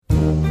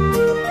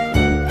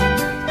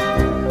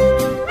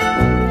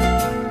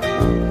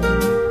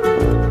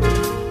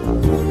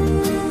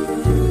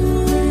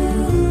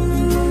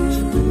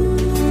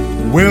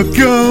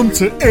Welcome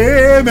to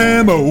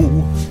MMO,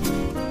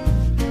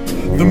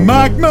 the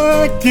Mike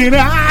and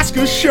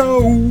Oscar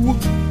show.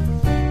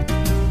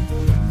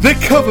 They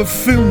cover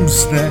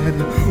films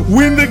that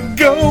win the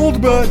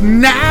gold, but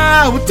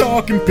now we're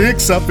talking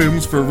Pixar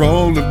films for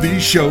all of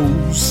these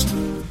shows.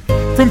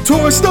 From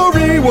Toy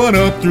Story 1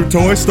 up through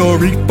Toy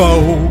Story 4.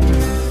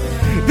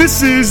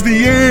 This is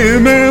the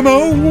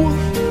MMO,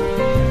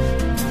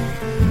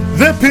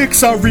 the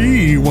Pixar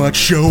Rewatch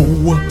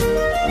Show.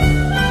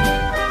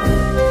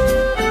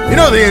 You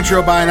know the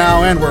intro by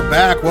now, and we're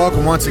back.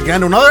 Welcome once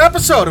again to another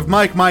episode of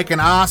Mike, and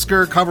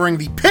Oscar, covering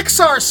the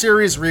Pixar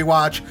series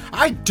rewatch.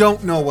 I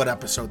don't know what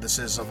episode this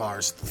is of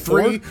ours.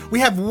 3? We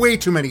have way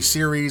too many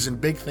series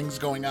and big things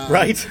going on.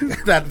 Right.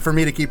 That for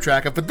me to keep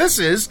track of. But this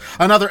is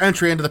another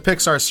entry into the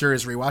Pixar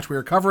series rewatch. We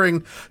are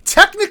covering,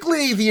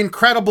 technically, the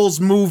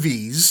Incredibles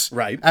movies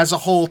as a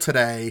whole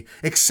today,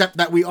 except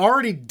that we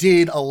already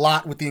did a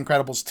lot with the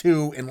Incredibles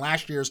 2 in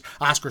last year's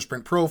Oscar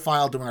Sprint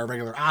Profile, doing our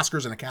regular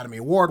Oscars and Academy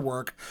Award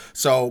work.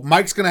 So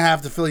Mike's going to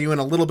have to fill you in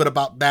a little bit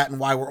about that and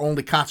why we're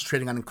only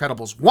concentrating on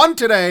Incredibles 1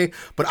 today.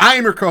 But I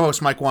am your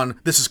co-host, Mike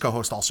 1. This is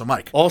co-host also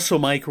Mike. Also,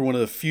 Mike, we're one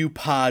of the few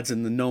pods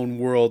in the known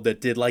world that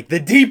did like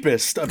the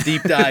deepest of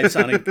deep dives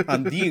on The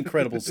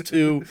Incredibles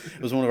 2.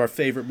 It was one of our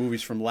favorite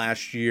movies from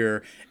last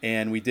year,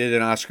 and we did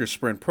an Oscar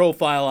Sprint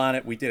Profile on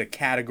it. We did a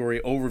category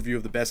overview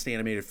of the Best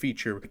Animated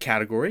Feature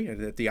category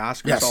at the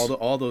Oscars, yes.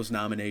 all those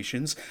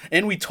nominations.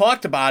 And we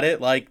talked about it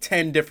like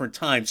 10 different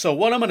times. So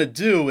what I'm going to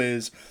do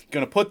is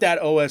going to put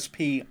that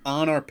OSP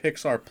on our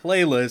Pixar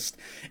playlist,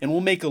 and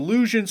we'll make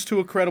allusions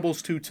to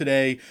Incredibles 2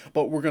 today,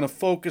 but we're going to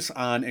focus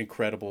on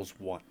Incredibles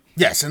 1.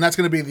 Yes, and that's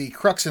going to be the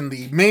crux and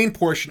the main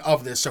portion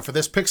of this. So for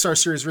this Pixar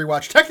series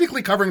rewatch,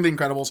 technically covering The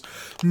Incredibles,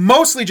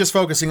 mostly just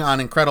focusing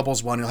on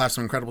Incredibles 1. You'll have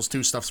some Incredibles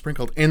 2 stuff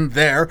sprinkled in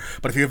there.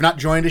 But if you have not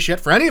joined us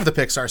yet for any of the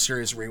Pixar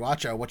series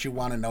rewatch, what you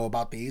want to know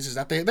about these is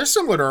that they're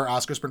similar to our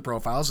Oscar Sprint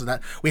Profiles, in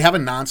that we have a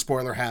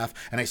non-spoiler half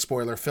and a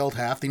spoiler-filled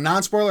half. The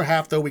non-spoiler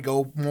half, though, we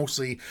go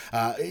mostly,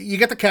 you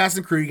get the cast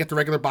and crew, you get the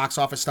regular box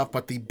office stuff,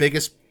 but the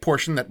biggest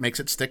portion that makes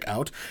it stick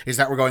out is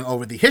that we're going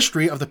over the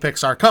history of the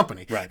Pixar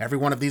company. Right. Every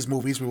one of these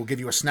movies, we will give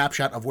you a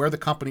snapshot of where the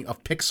company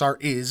of Pixar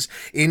is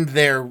in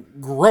their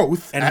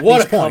growth and at what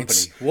these a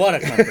points. Company. What a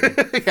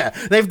company. Yeah,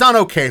 they've done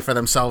okay for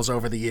themselves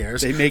over the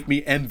years. They make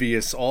me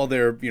envious, all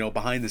their,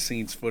 behind the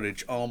scenes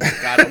footage. Oh my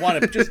God, I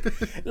want to just,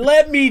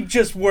 let me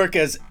just work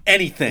as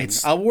anything.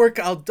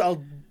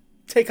 I'll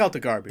take out the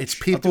garbage. It's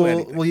people.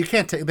 Well, you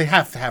can't. They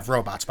have to have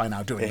robots by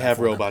now doing. They that have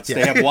for robots. Them.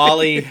 They have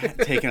Wally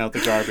taking out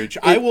the garbage.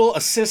 I will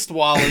assist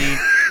Wally.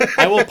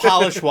 I will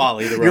polish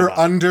Wally, the robot. You're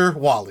under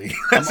Wally.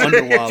 I'm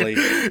under Wally.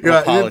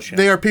 I'll polish him.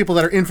 They are people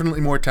that are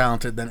infinitely more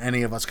talented than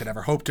any of us could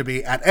ever hope to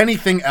be at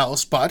anything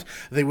else. But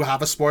they will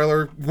have a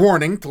spoiler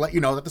warning to let you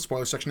know that the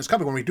spoiler section is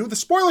coming. When we do the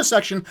spoiler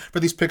section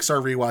for these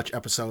Pixar rewatch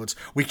episodes,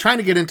 we try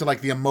to get into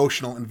like the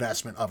emotional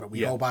investment of it.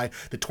 We go by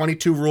the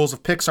 22 rules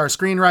of Pixar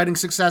screenwriting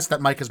success that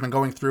Mike has been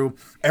going through.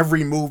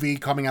 Every movie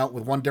coming out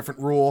with one different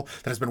rule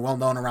that has been well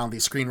known around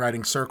these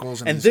screenwriting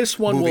circles. And this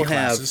one will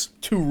classes.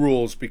 have 2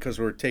 rules because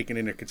we're taking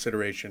into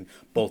consideration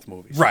both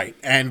movies. Right.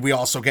 And we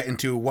also get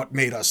into what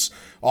made us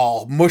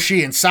all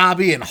mushy and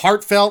sobby and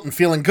heartfelt and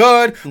feeling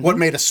good, what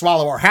made us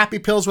swallow our happy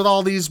pills with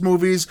all these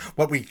movies,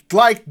 what we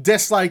liked,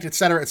 disliked,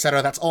 etc.,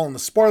 etc. That's all in the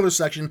spoiler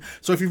section.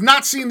 So if you've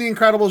not seen The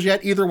Incredibles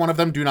yet, either one of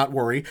them, do not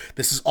worry.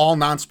 This is all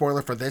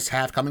non-spoiler for this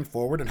half coming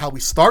forward, and how we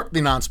start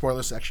the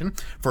non-spoiler section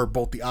for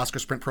both the Oscar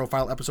Sprint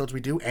Profile episodes we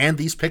do and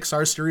these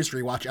Pixar series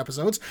rewatch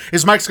episodes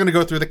is Mike's going to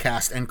go through the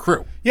cast and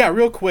crew. Yeah,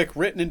 real quick,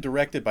 written and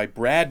directed by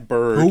Brad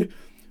Bird. Who?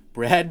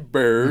 Brad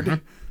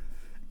Bird.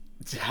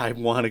 I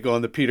want to go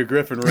on the Peter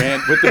Griffin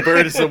rant with the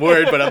bird is the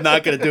word, but I'm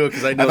not going to do it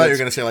because I know I thought you were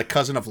going to say like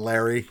cousin of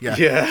Larry.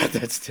 Yeah,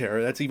 that's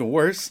terrible. That's even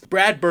worse.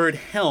 Brad Bird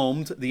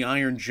helmed The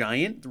Iron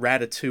Giant,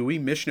 Ratatouille,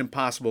 Mission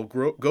Impossible,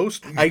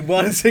 Ghost. I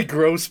want to say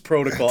Gross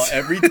Protocol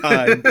every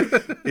time.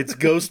 It's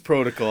Ghost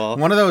Protocol.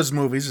 One of those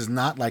movies is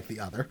not like the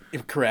other.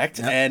 Correct.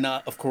 Yep. And,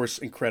 of course,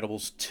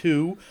 Incredibles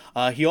 2.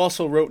 He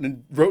also wrote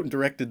and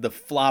directed the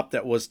flop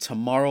that was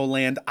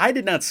Tomorrowland. I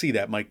did not see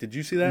that, Mike. Did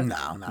you see that?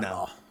 No, not at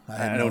all. I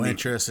had no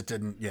interest. It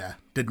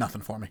did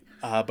nothing for me.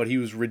 But he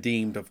was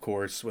redeemed, of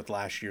course, with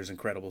last year's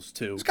Incredibles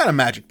 2. He's got a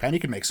magic pen. He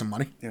can make some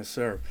money. Yes,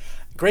 sir.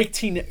 Greg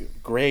T.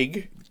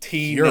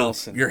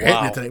 Nelson. You're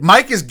hitting it today.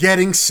 Mike is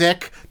getting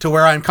sick to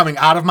where I'm coming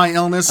out of my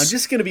illness. I'm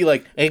just going to be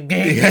like, I'm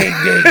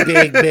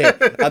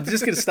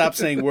just going to stop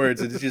saying words.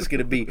 It's just going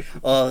to be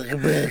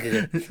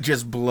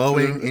just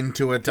blowing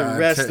into it. The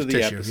rest of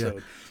the episode.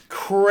 Yeah.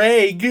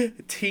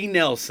 Craig T.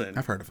 Nelson.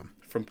 I've heard of him.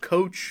 From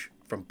Coach,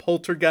 from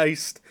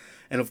Poltergeist,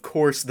 and of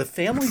course, The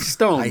Family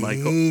Stone,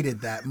 Michael. I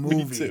hated that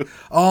movie. Me too.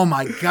 Oh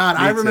my God.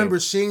 I remember too.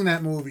 seeing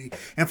that movie,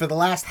 and for the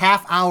last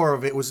half hour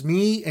of it was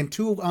me and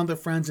 2 other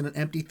friends in an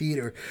empty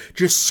theater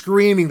just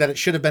screaming that it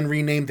should have been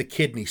renamed The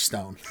Kidney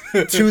Stone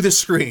to the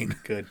screen.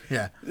 Good.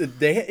 Yeah.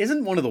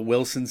 Isn't one of the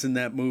Wilsons in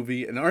that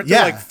movie? And aren't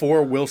there like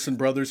 4 Wilson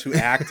brothers who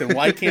act? And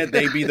why can't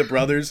they be the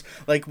brothers?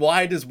 Like,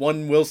 why does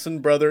one Wilson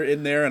brother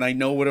in there and I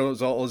know what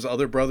all his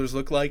other brothers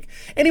look like?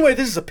 Anyway,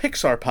 this is a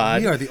Pixar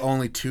pod. We are the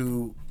only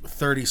 2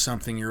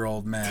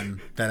 30-something-year-old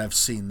men that have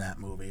seen that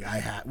movie.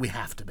 We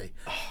have to be.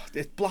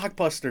 It's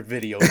Blockbuster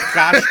Video.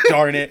 Gosh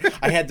darn it.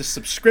 I had the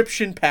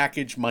subscription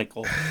package,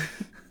 Michael.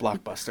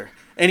 Blockbuster.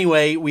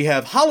 Anyway, we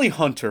have Holly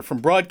Hunter from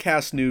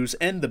Broadcast News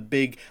and The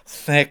Big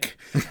Thick.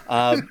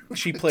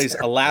 She plays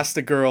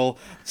Elastigirl.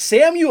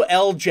 Samuel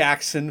L.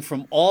 Jackson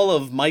from all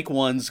of Mike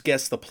One's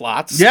Guess the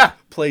Plots. Yeah.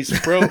 Plays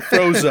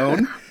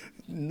Frozone.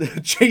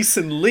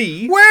 Jason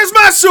Lee. Where's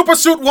my super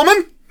suit,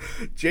 woman?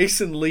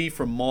 Jason Lee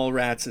from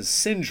Mallrats is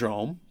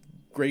Syndrome.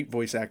 Great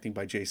voice acting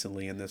by Jason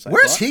Lee in this.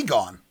 Where's he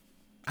gone?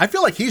 I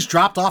feel like he's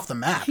dropped off the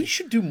map. He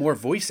should do more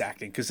voice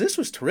acting because this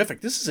was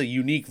terrific. This is a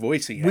unique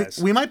voice he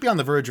has. We might be on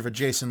the verge of a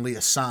Jason Lee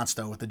assance,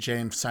 though, with the Jay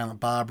and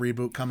Silent Bob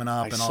reboot coming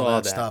up and all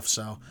that stuff.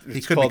 So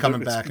he could be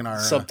coming back in our...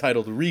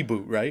 subtitled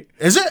Reboot, right?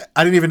 Is it?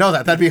 I didn't even know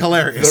that. That'd be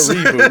hilarious. The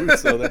Reboot,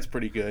 so that's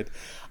pretty good.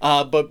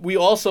 But we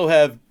also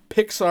have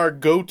Pixar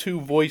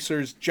go-to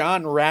voicers,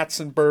 John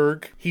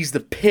Ratzenberg. He's the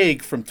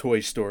pig from Toy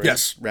Story.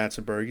 Yes.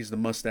 Ratzenberg. He's the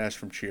mustache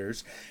from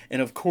Cheers.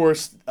 And, of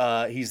course,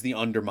 he's the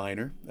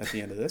Underminer at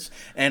the end of this.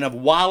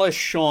 And Wallace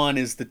Shawn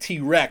is the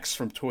T-Rex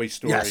from Toy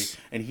Story. Yes.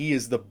 And he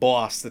is the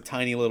boss, the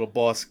tiny little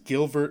boss,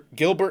 Gilbert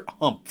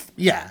Humph.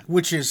 Yeah,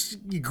 which is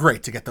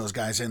great to get those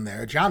guys in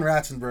there. John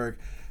Ratzenberg,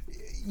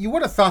 you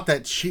would have thought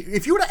that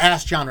if you would have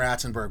asked John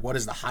Ratzenberg what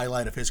is the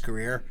highlight of his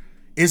career,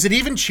 is it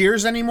even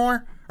Cheers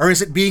anymore? Or is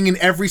it being in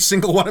every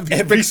single one of these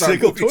every Pixar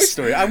single movies? Toy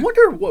Story? I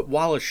wonder what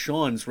Wallace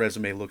Shawn's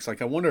resume looks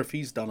like. I wonder if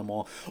he's done them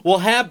all. We'll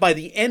have, by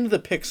the end of the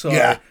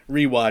Pixar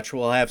rewatch,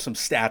 we'll have some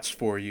stats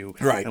for you.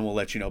 Right. And we'll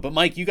let you know. But,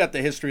 Mike, you got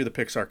the history of the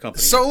Pixar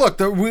company. So, look,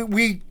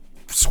 we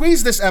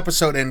squeezed this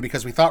episode in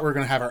because we thought we were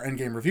going to have our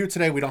Endgame review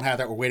today. We don't have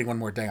that. We're waiting one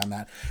more day on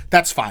that.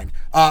 That's fine.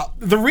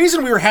 The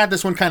reason we had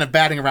this one kind of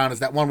batting around is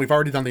that, one, we've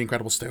already done The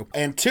Incredibles 2.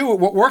 And two,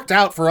 what worked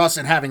out for us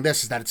in having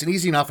this is that it's an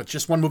easy enough. It's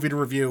just one movie to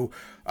review.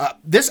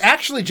 This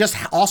actually just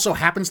also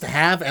happens to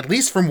have, at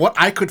least from what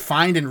I could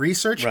find in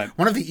research,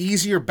 one of the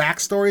easier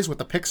backstories with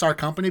the Pixar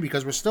company,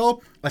 because we're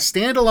still a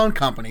standalone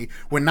company.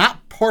 We're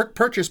not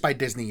purchased by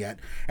Disney yet.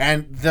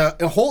 And the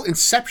whole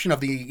inception of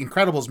the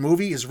Incredibles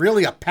movie is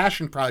really a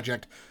passion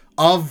project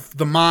of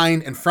the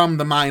mind and from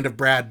the mind of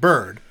Brad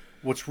Bird.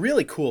 What's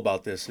really cool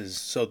about this is,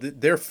 so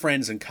they're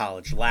friends in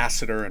college,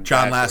 Lasseter and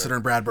John Brad Lasseter Bird.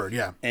 and Brad Bird,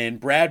 yeah. And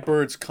Brad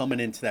Bird's coming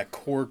into that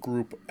core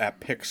group at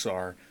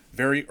Pixar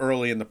very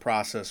early in the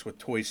process with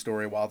Toy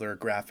Story while they're a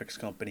graphics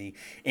company.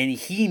 And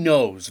he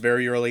knows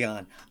very early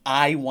on,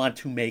 I want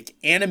to make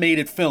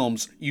animated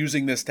films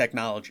using this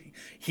technology.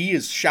 He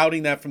is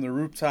shouting that from the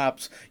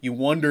rooftops. You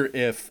wonder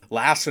if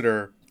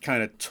Lasseter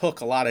kind of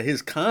took a lot of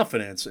his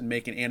confidence in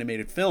making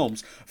animated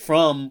films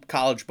from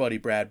college buddy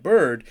Brad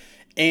Bird.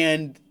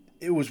 And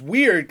it was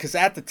weird because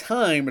at the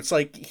time, it's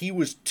like he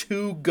was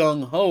too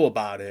gung-ho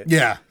about it.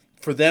 Yeah.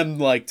 For them,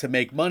 like, to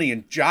make money.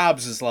 And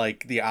Jobs is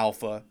like the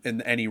alpha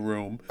in any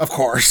room. Of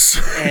course.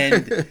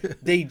 And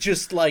they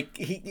just, like,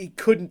 they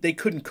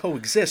couldn't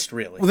coexist,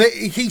 really. Well,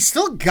 he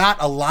still got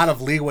a lot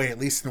of leeway, at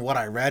least in what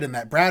I read, in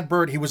that Brad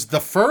Bird, he was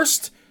the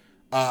first,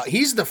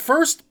 he's the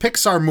first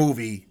Pixar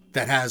movie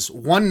that has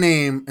one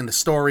name in the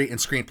story and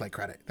screenplay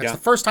credit. That's the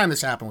first time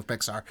this happened with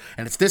Pixar,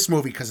 and it's this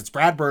movie because it's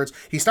Brad Bird's.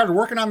 He started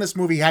working on this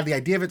movie. He had the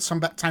idea of it some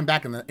time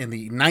back in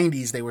the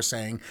 90s, they were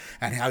saying,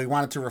 and how he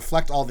wanted to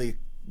reflect all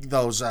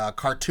those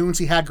cartoons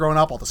he had growing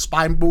up, all the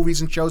spy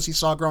movies and shows he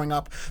saw growing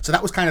up. So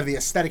that was kind of the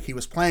aesthetic he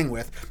was playing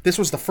with. This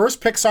was the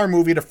first Pixar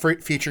movie to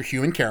feature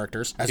human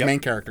characters as main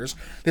characters.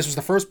 This was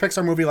the first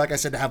Pixar movie, like I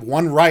said, to have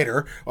one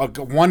writer,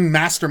 one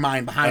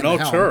mastermind behind the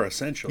helm. An auteur,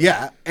 essentially.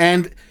 Yeah,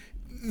 and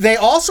they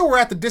also were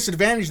at the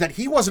disadvantage that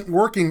he wasn't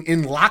working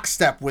in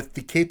lockstep with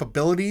the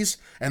capabilities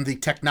and the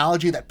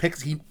technology that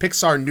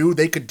Pixar knew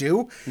they could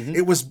do. Mm-hmm.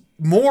 It was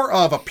more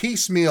of a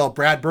piecemeal.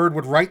 Brad Bird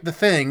would write the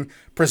thing,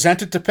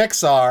 present it to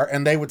Pixar,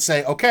 and they would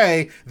say,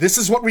 okay, this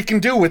is what we can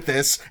do with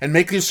this, and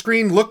make your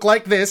screen look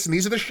like this, and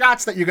these are the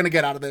shots that you're going to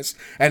get out of this,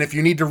 and if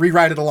you need to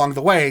rewrite it along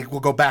the way, we'll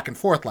go back and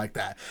forth like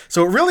that.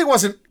 So it really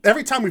wasn't,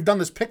 every time we've done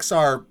this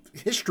Pixar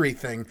history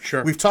thing,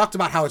 we've talked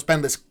about how it's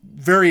been this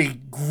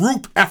very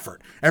group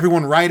effort.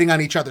 Everyone writing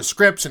on each other's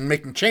scripts and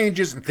making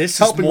changes and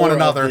helping one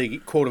another. This is more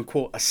of the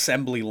quote-unquote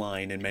assembly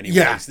line in many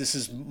ways. This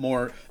is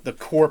more the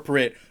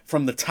corporate,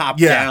 from the top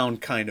down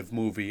kind of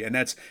movie. And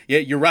that's,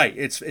 you're right.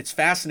 It's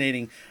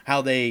fascinating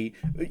how they,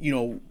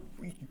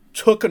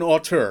 took an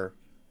auteur,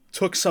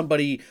 took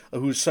somebody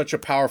who's such a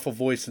powerful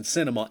voice in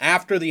cinema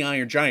after The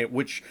Iron Giant,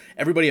 which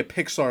everybody at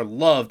Pixar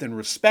loved and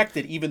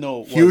respected, even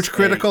though it was huge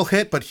critical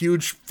hit, but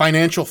huge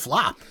financial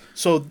flop.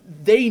 So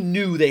they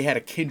knew they had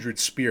a kindred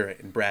spirit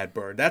in Brad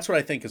Bird. That's what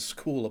I think is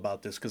cool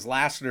about this, because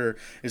Lasseter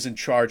is in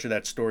charge of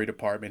that story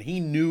department. He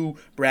knew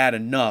Brad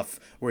enough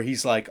where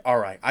he's like, all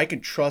right, I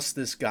can trust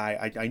this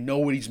guy. I know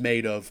what he's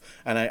made of,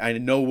 and I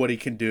know what he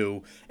can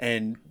do.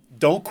 And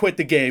don't quit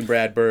the game,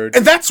 Brad Bird.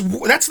 And that's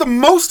the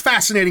most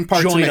fascinating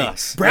part to me. Join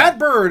us. Brad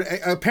Bird,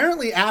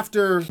 apparently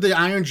after The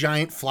Iron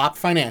Giant flopped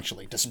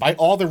financially, despite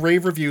all the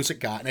rave reviews it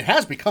got, and it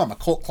has become a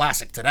cult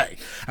classic today.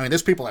 I mean,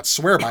 there's people that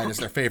swear by it as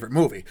their favorite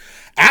movie.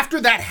 After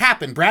that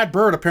happened, Brad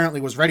Bird apparently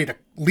was ready to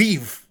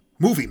leave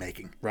movie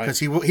making, Right. because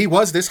he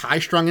was this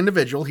high-strung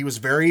individual. He was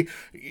very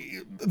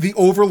the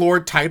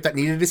overlord type that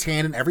needed his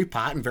hand in every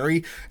pot, and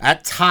very,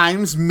 at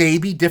times,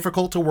 maybe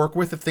difficult to work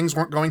with if things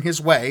weren't going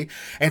his way.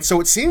 And so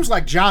it seems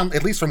like John,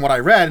 at least from what I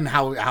read and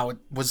how it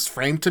was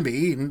framed to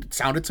me and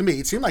sounded to me,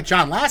 it seemed like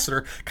John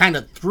Lasseter kind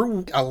of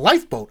threw a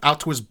lifeboat out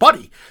to his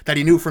buddy that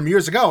he knew from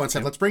years ago and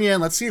said, let's bring you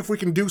in, let's see if we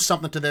can do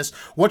something to this.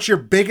 What's your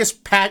biggest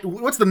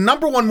what's the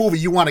number one movie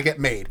you want to get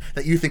made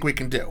that you think we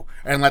can do?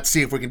 And let's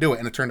see if we can do it.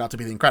 And it turned out to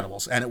be The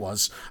Incredibles, and it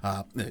was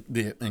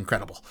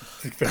incredible.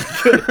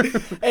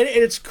 And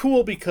it's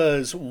cool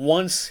because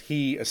once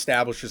he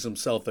establishes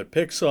himself at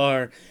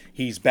Pixar,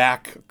 he's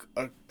back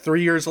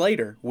 3 years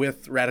later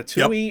with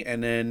Ratatouille,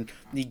 and then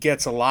he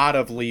gets a lot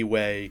of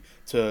leeway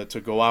to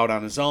go out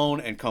on his own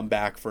and come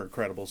back for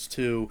Incredibles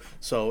 2.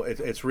 So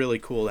it's really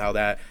cool how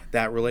that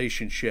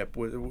relationship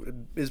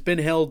has been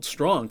held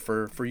strong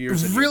for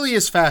years. It really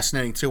is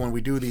fascinating, too, when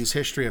we do these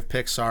History of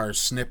Pixar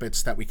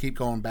snippets that we keep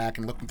going back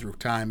and looking through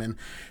time. And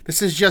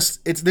this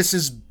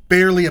is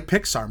barely a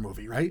Pixar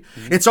movie, right?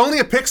 Mm-hmm. It's only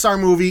a Pixar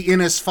movie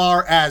in as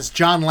far as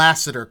John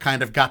Lasseter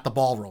kind of got the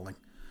ball rolling.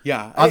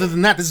 Yeah. Other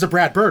than that, this is a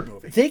Brad Bird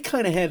movie. They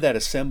kind of had that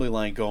assembly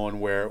line going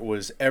where it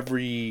was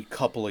every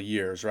couple of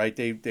years, right?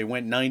 They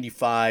went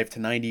 95 to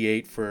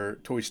 98 for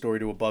Toy Story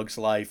to A Bug's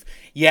Life.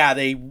 Yeah,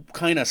 they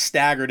kind of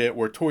staggered it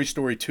where Toy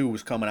Story 2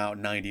 was coming out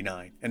in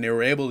 99. And they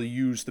were able to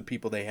use the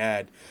people they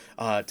had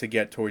to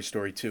get Toy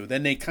Story 2.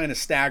 Then they kind of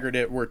staggered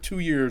it where 2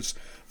 years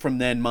from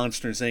then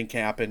Monsters, Inc.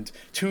 happened.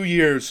 2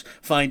 years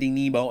Finding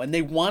Nemo. And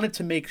they wanted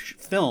to make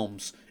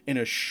films in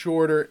a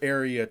shorter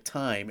area of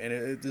time.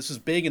 And this is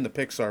big in the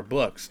Pixar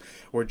books,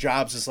 where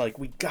Jobs is like,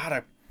 we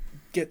gotta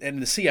get,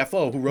 and the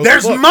CFO who wrote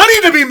There's the book,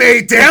 money to be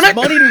made, damn it!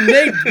 money to be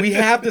made. We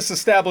have this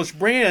established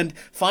brand.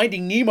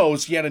 Finding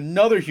Nemo's yet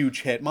another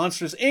huge hit.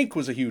 Monsters, Inc.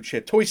 was a huge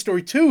hit. Toy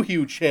Story 2,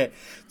 huge hit.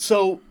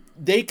 So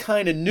they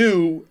kind of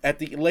knew at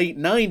the late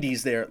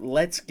 90s there,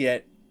 let's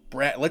get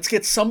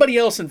somebody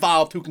else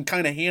involved who can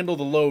kind of handle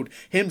the load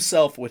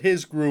himself with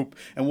his group,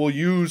 and we'll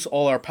use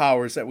all our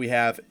powers that we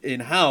have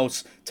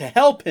in-house to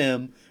help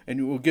him,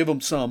 and we'll give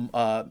him some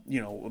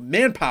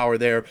manpower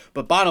there.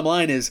 But bottom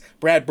line is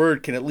Brad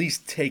Bird can at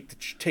least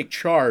take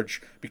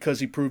charge because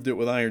he proved it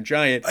with Iron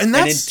Giant. And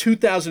in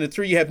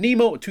 2003 you have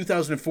Nemo. In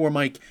 2004,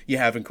 Mike, you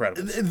have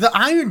Incredibles. The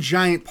Iron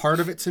Giant part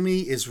of it to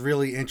me is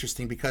really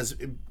interesting because,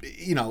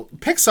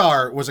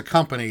 Pixar was a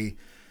company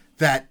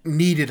that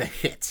needed a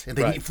hit. And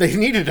they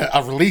needed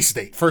a release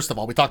date, first of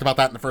all. We talked about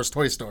that in the first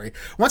Toy Story.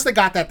 Once they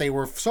got that, they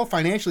were so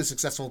financially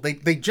successful, they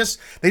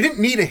didn't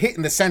need a hit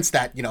in the sense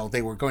that,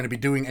 they were going to be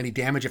doing any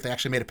damage if they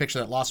actually made a picture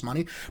that lost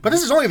money. But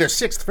this is only their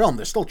sixth film.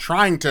 They're still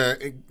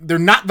they're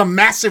not the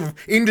massive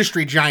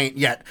industry giant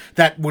yet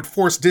that would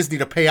force Disney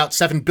to pay out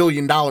 $7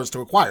 billion to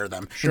acquire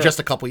them in just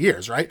a couple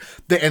years, right?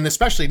 And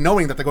especially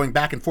knowing that they're going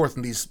back and forth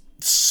in these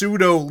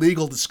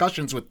pseudo-legal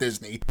discussions with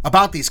Disney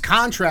about these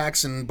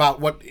contracts and about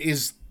what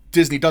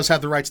Disney does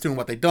have the rights to and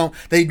what they don't.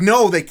 They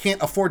know they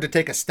can't afford to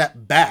take a step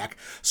back.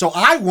 So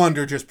I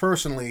wonder just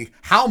personally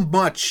how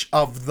much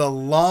of the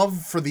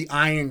love for the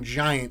Iron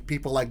Giant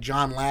people like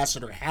John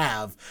Lasseter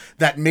have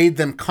that made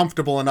them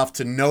comfortable enough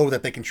to know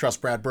that they can trust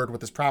Brad Bird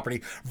with this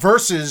property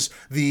versus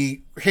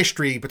the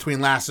history between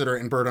Lasseter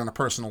and Bird on a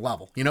personal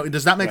level.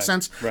 Does that make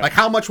sense? Right. Like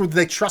how much would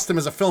they trust him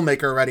as a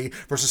filmmaker already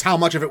versus how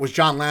much of it was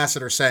John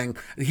Lasseter saying,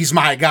 he's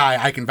my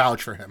guy, I can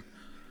vouch for him.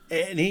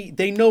 And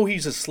they know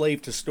he's a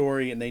slave to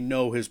story, and they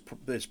know his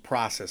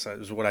process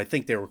is what I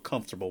think they were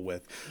comfortable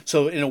with.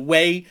 So in a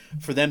way,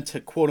 for them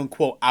to quote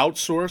unquote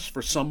outsource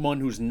for someone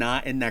who's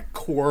not in that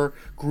core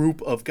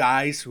group of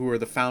guys who are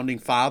the founding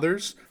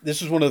fathers,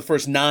 this is one of the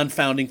first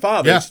non-founding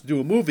fathers to do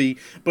a movie.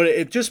 But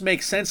it just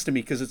makes sense to me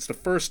because it's the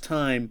first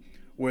time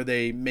where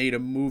they made a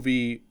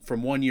movie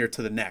from 1 year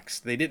to the next.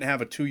 They didn't have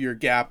a 2-year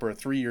gap or a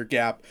 3-year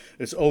gap.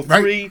 It's 03,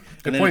 right.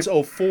 and then it's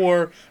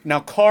 04.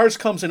 Now Cars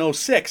comes in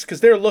 06 because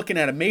they're looking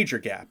at a major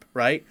gap,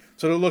 right?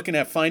 So they're looking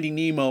at Finding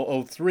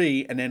Nemo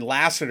 03, and then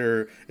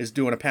Lasseter is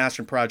doing a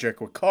passion project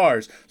with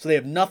Cars. So they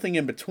have nothing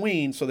in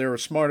between, so they were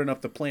smart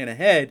enough to plan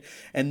ahead.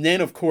 And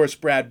then, of course,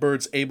 Brad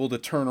Bird's able to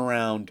turn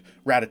around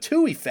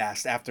Ratatouille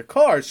fast after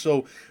Cars.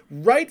 So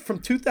right from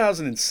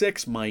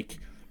 2006, Mike,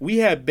 we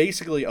had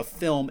basically a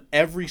film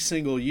every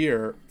single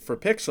year for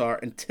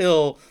Pixar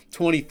until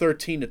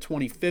 2013 to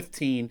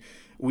 2015.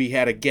 We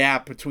had a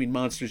gap between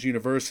Monsters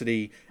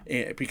University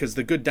because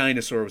The Good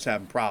Dinosaur was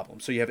having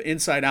problems. So you have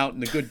Inside Out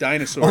and The Good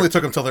Dinosaur. Only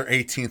took them till their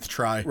 18th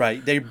try.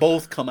 Right. They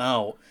both come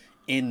out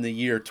in the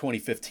year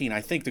 2015.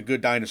 I think The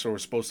Good Dinosaur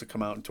was supposed to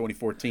come out in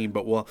 2014,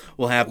 but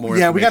we'll have more.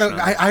 Yeah, we got.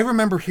 I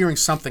remember hearing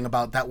something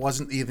about that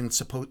wasn't even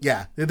supposed.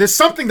 Yeah, there's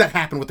something that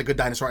happened with The Good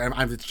Dinosaur,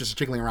 and it's just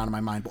jiggling around in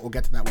my mind. But we'll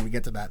get to that when we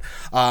get to that.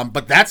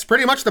 But that's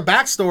pretty much the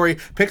backstory.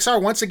 Pixar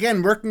once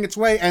again working its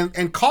way,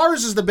 and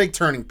Cars is the big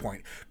turning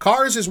point.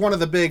 Cars is one of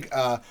the big.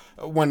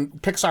 When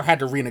Pixar had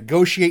to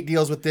renegotiate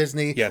deals with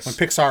Disney, yes. When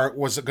Pixar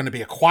was going to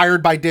be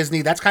acquired by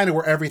Disney, that's kind of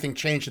where everything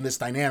changed in this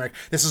dynamic.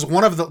 This is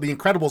one of the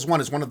Incredibles 1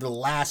 is one of the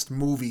last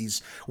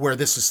movies where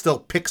this is still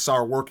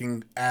Pixar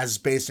working as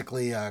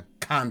basically a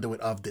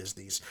conduit of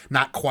Disney's,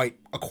 not quite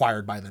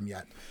acquired by them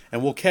yet.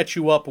 And we'll catch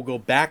you up. We'll go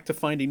back to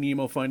Finding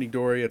Nemo, Finding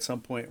Dory at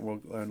some point.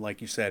 And like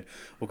you said,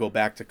 we'll go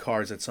back to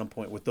Cars at some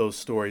point with those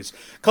stories.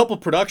 A couple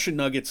production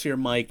nuggets here,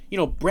 Mike. You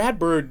know, Brad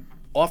Bird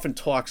often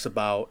talks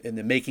about, in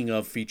the making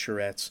of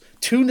featurettes,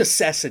 2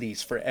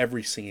 necessities for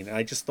every scene. And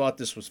I just thought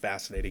this was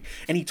fascinating.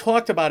 And he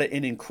talked about it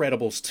in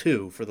Incredibles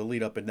 2 for the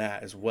lead up in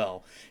that as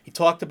well. He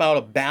talked about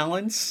a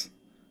balance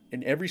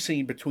in every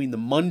scene between the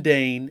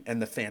mundane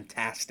and the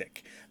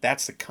fantastic.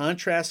 That's the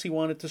contrast he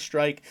wanted to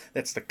strike.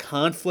 That's the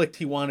conflict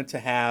he wanted to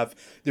have.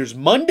 There's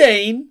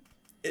mundane.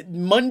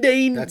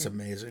 That's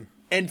amazing.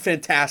 And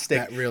fantastic.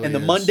 That really and the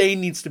is.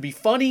 mundane needs to be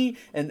funny,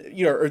 and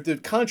or the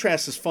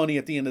contrast is funny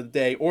at the end of the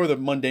day, or the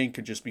mundane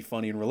could just be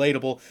funny and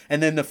relatable,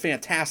 and then the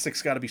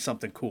fantastic's got to be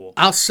something cool.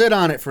 I'll sit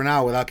on it for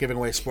now without giving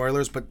away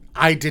spoilers, but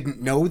I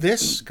didn't know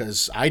this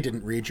because I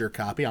didn't read your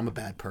copy. I'm a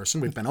bad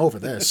person. We've been over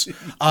this.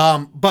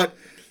 But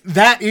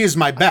that is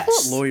my best.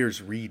 I thought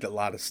lawyers read a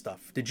lot of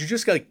stuff. Did you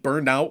just get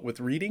burned out with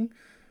reading?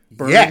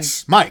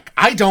 Yes, Mike,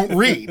 I don't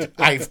read.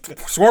 I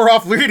swore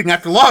off reading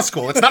after law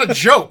school. It's not a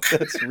joke.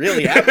 That's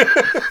really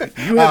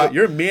happening.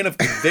 You're a man of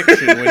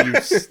conviction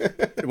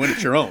when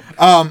it's your own.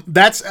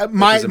 That's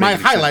my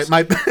highlight.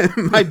 My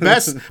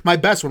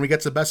best when we get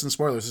to best and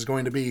spoilers is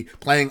going to be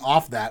playing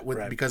off that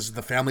because of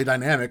the family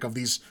dynamic of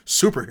these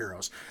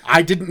superheroes.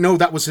 I didn't know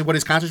that was what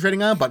he's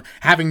concentrating on, but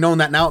having known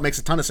that now, it makes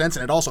a ton of sense,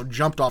 and it also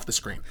jumped off the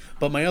screen.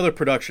 But my other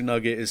production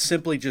nugget is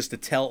simply just to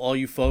tell all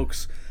you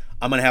folks,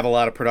 I'm going to have a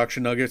lot of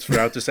production nuggets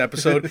throughout this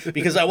episode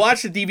because I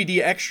watched the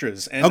DVD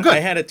extras, and I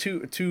had a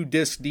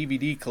two-disc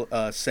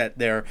DVD set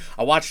there.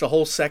 I watched the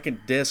whole second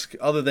disc,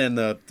 other than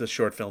the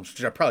short films,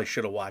 which I probably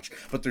should have watched.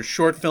 But there's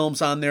short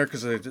films on there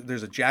because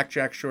there's a Jack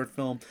short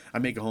film. I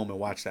may go home and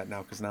watch that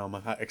now because now I'm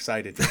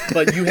excited.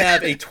 But you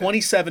have a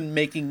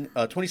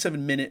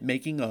 27-minute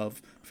making of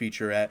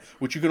featurette,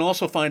 which you can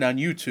also find on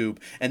YouTube.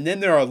 And then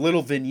there are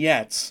little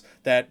vignettes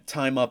that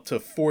time up to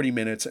 40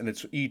 minutes, and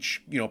it's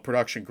each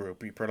production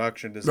group,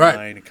 production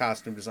design,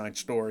 costume design,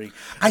 story,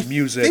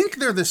 music. I think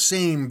they're the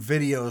same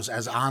videos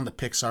as on the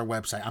Pixar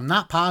website. I'm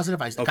not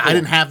positive. I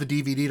didn't have the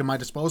DVD to my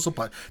disposal,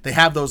 but they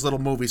have those little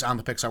movies on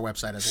the Pixar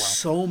website as well.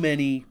 So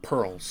many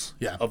pearls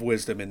of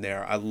wisdom in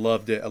there. I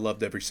loved it. I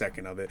loved every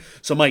second of it.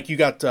 So, Mike, you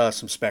got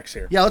some specs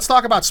here. Yeah, let's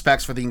talk about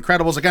specs for The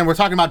Incredibles. Again, we're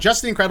talking about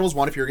just The Incredibles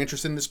 1. If you're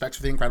interested in the specs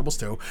for The Incredibles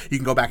 2, you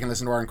can go back and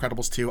listen to our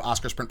Incredibles 2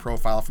 Oscar Sprint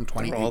profile from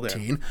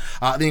 2018.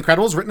 The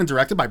Incredibles, written and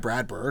directed by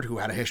Brad Bird, who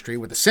had a history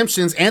with The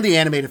Simpsons and the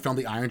animated film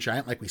The Iron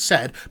Giant, like we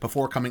said,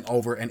 before coming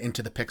over and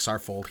into the Pixar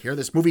fold here.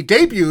 This movie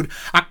debuted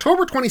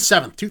October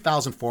 27th,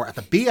 2004 at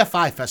the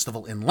BFI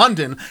Festival in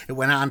London. It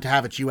went on to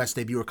have its U.S.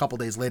 debut a couple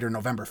days later,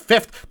 November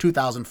 5th,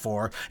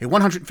 2004. A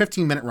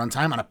 115-minute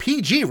runtime on a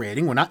PG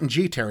rating. We're not in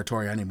G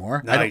territory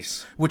anymore.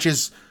 Nice. Which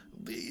is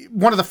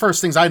one of the first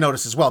things I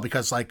noticed as well,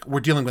 because we're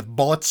dealing with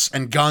bullets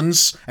and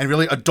guns and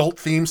really adult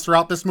themes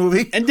throughout this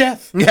movie. And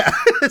death. Yeah.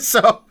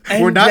 So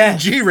we're not in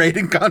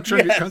G-rating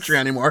country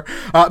anymore.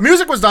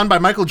 Music was done by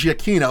Michael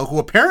Giacchino, who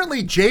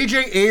apparently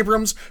J.J.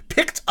 Abrams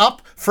picked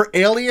up for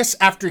Alias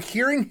after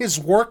hearing his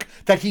work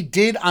that he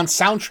did on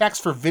soundtracks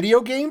for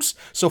video games.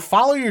 So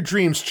follow your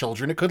dreams,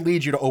 children. It could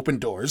lead you to open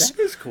doors.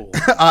 That is cool.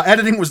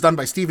 Editing was done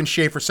by Stephen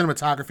Schaefer.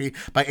 Cinematography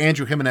by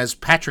Andrew Jimenez,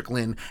 Patrick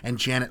Lynn, and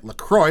Janet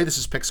LaCroix. This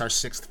is Pixar's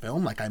 6th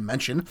film, like I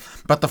mentioned,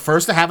 but the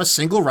first to have a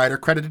single writer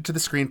credited to the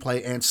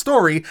screenplay and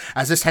story,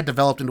 as this had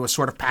developed into a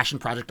sort of passion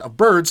project of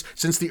Bird's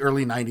since the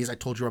early 90s. I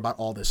told you about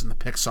all this in the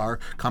Pixar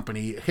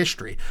company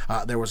history.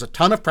 There was a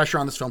ton of pressure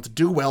on this film to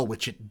do well,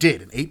 which it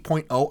did. An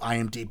 8.0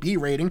 IMDb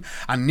rating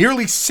on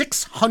nearly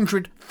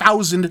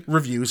 600,000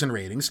 reviews and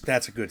ratings.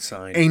 That's a good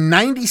sign. A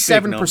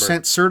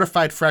 97%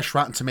 certified fresh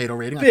Rotten Tomato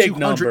rating on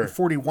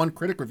 241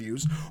 critic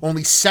reviews,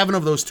 only 7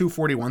 of those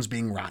 241s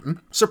being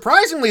rotten.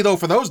 Surprisingly, though,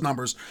 for those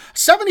numbers,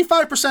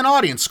 75%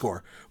 audience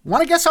score.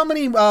 Want to guess how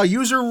many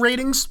user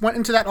ratings went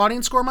into that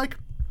audience score, Mike?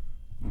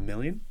 1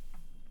 million?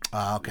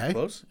 Okay.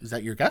 Close? Is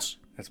that your guess?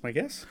 That's my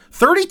guess.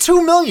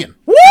 32 million.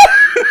 Woo!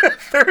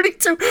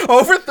 32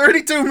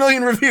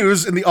 million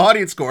reviews in the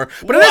audience score,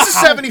 but it is a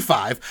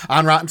 75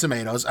 on Rotten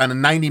Tomatoes and a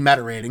 90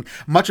 meta rating.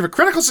 Much of a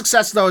critical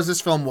success, though, as this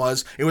film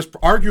was, it was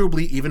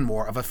arguably even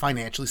more of a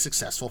financially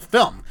successful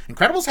film.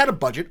 Incredibles had a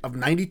budget of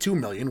 $92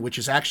 million, which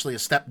is actually a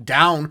step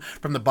down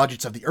from the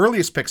budgets of the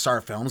earliest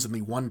Pixar films in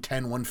the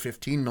 $110,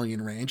 $115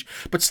 million range,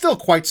 but still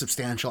quite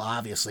substantial,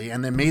 obviously,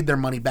 and they made their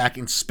money back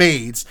in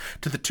spades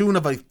to the tune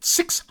of a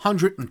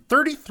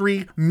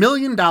 $633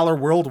 million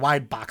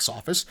worldwide box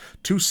office,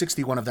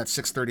 261 of that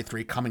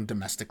 633 coming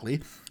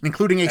domestically,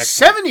 including a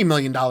 $70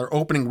 million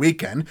opening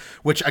weekend,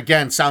 which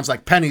again sounds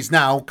like pennies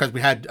now because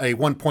we had a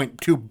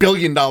 $1.2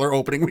 billion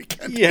opening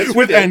weekend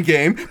with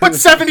Endgame, but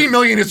 $70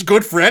 million is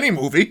good for any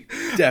movie.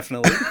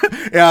 Definitely.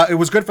 It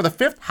was good for the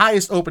 5th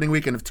highest opening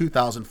weekend of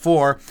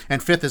 2004,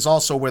 and 5th is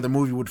also where the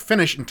movie would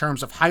finish in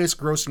terms of highest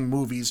grossing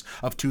movies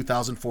of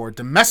 2004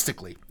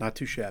 domestically. Not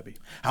too shabby.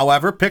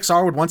 However,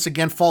 Pixar would once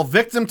again fall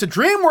victim to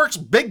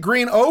DreamWorks' Big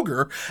Green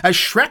Ogre, as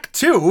Shrek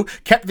 2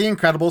 kept The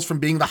Incredibles from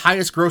being the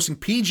highest grossing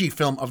PG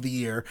film of the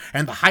year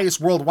and the highest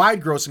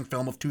worldwide grossing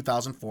film of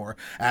 2004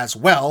 as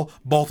well.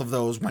 Both of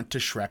those went to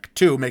Shrek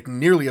 2, making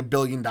nearly $1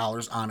 billion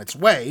on its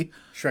way.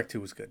 Shrek 2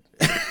 was good.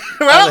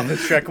 Well,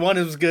 Shrek 1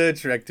 was good.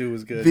 Shrek 2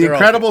 was good. The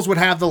Incredibles would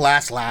have the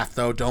last laugh,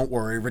 though, don't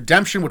worry.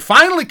 Redemption would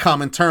finally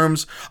come in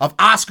terms of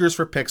Oscars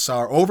for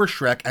Pixar over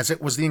Shrek, as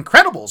it was The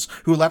Incredibles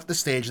who left the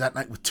stage that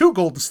night with 2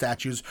 golden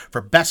statues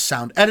for Best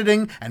Sound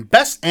Editing and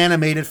Best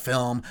Animated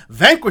Film,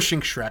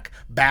 vanquishing Shrek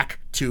back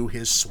to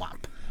his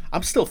swamp.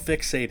 I'm still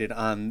fixated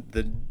on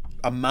the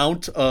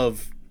amount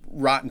of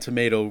Rotten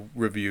Tomato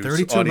reviews.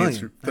 32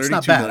 million. That's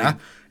not 32 bad, million. huh?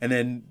 And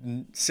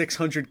then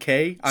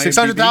 600K.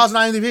 600,000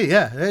 IMDb,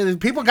 yeah.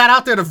 People got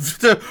out there to,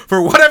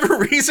 for whatever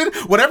reason,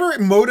 whatever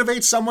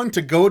motivates someone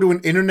to go to an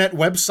internet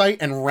website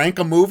and rank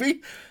a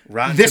movie,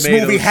 this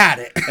movie had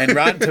it. And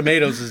Rotten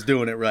Tomatoes is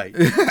doing it right.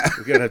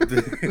 We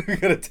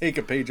gotta take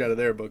a page out of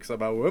their book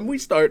somehow. When we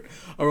start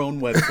our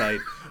own website,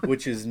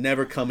 which is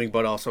never coming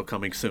but also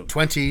coming soon.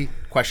 20 ?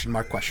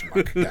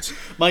 Yes.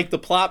 Mike, the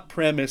plot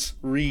premise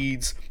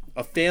reads: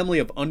 a family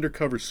of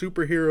undercover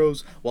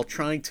superheroes, while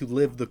trying to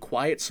live the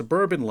quiet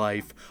suburban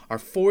life, are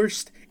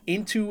forced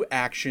into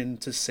action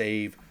to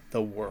save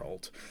the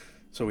world.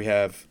 So we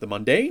have the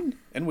mundane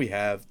and we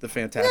have the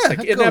fantastic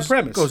that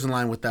premise. Goes in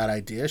line with that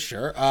idea,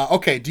 sure.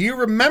 Okay, do you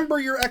remember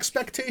your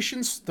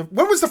expectations?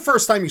 When was the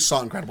first time you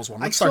saw Incredibles 1?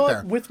 Let's start there.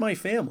 I saw it with my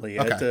family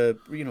at the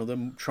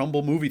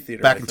Trumbull movie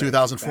theater. Back in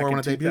 2004 when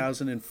it debuted?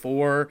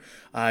 2004.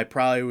 I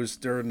probably was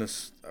during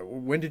this.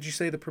 When did you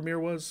say the premiere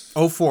was?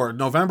 04,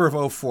 November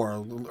of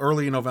 04,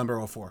 early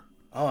November 04.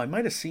 Oh, I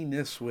might have seen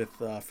this with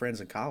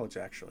friends in college,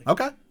 actually.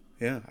 Okay.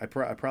 Yeah, I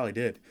probably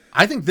did.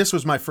 I think this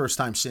was my first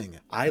time seeing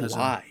it. I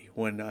lie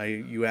when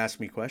you ask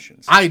me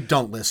questions. I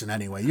don't listen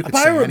anyway. You could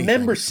say I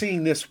remember anything.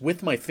 seeing this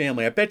with my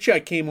family. I bet you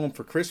I came home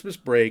for Christmas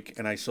break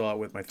and I saw it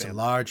with my family. It's a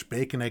large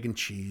bacon, egg, and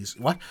cheese.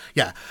 What?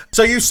 Yeah.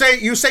 So you say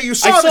you saw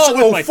this it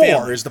with my 04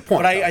 family, is the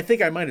point. But I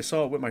think I might have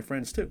saw it with my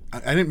friends too.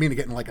 I didn't mean to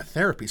get in like a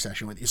therapy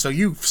session with you. So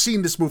you've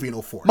seen this movie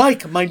in 04.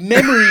 Mike, my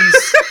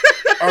memories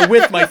are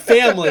with my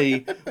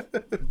family,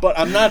 but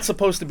I'm not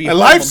supposed to be My home.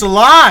 life's a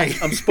lie.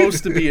 I'm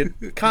supposed to be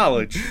at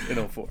college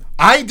in 04.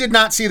 I did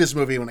not see this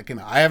movie when it came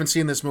out. I haven't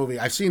seen this movie.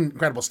 I've seen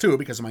Incredibles 2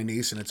 because of my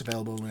niece, and it's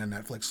available on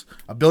Netflix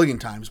a billion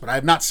times, but I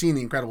have not seen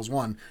The Incredibles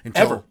 1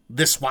 until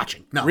this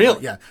watching. No,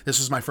 really? Yeah, this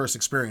was my first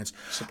experience.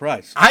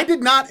 Surprise. I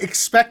did not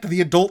expect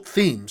the adult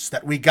themes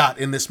that we got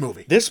in this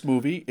movie. This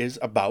movie is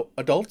about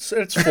adults,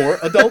 and it's for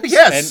adults.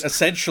 Yes. And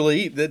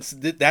essentially, that's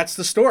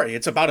the story.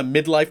 It's about a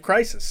midlife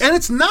crisis. And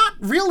it's not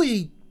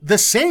really the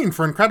same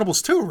for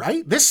Incredibles 2,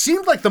 right? This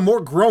seemed like the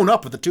more grown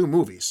up of the two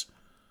movies.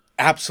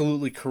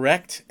 Absolutely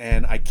correct,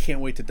 and I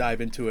can't wait to dive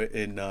into it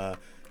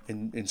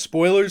in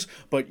spoilers.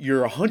 But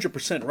you're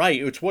 100%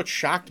 right. It's what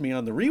shocked me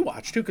on the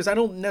rewatch too, because I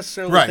don't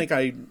necessarily think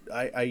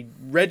I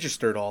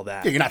registered all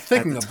that. Yeah, you're not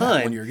thinking of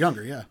that when you're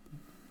younger. Yeah.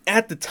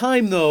 At the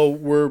time, though,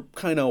 we're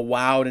kind of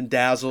wowed and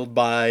dazzled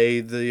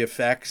by the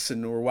effects,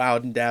 and we're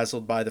wowed and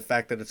dazzled by the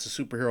fact that it's a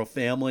superhero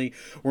family.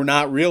 We're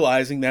not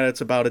realizing that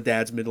it's about a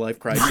dad's midlife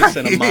crisis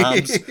and a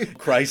mom's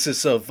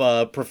crisis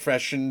of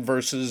profession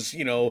versus,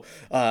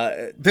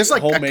 there's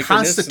like a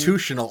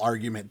constitutional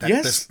argument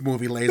that this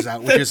movie lays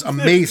out, which is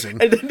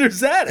amazing. And then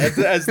there's that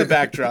as the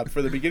backdrop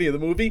for the beginning of the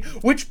movie,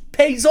 which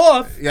pays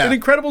off in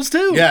Incredibles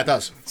 2. Yeah, it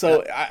does.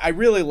 So I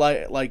really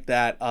like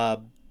that.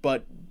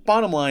 But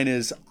bottom line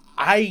is,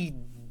 I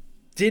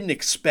didn't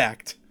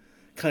expect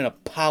kind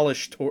of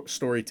polished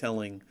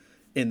storytelling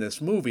in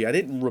this movie. I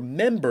didn't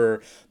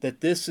remember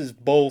that this is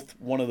both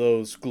one of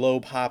those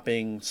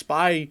globe-hopping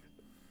spy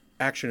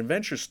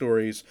action-adventure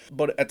stories,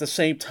 but at the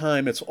same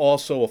time, it's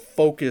also a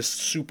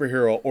focused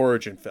superhero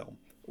origin film.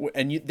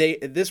 And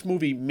this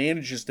movie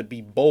manages to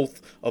be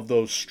both of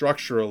those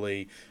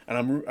structurally,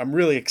 and I'm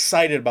really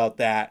excited about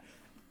that,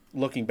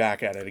 looking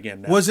back at it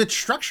again now. Was it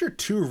structured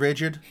too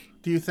rigid,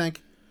 do you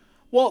think?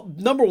 Well,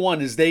 number one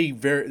is they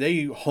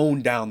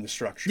hone down the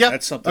structure. Yep,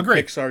 that's something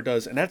Pixar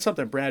does, and that's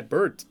something Brad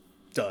Bird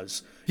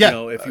does.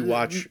 Yeah, if you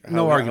watch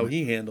how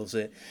he handles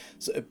it.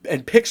 So,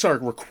 and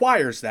Pixar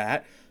requires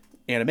that.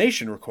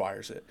 Animation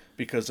requires it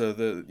because of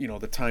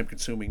the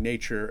time-consuming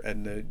nature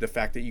and the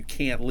fact that you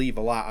can't leave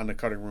a lot on the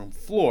cutting room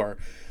floor.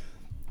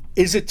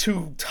 Is it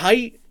too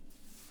tight?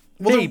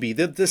 Maybe.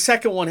 The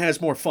second one has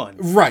more fun.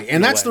 Right,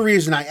 and that's the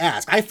reason I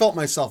asked. I felt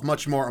myself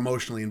much more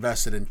emotionally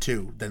invested in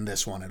 2 than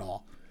this one at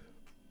all.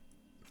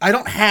 I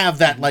don't have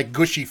that like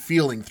gushy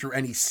feeling through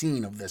any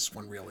scene of this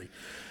one, really.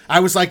 I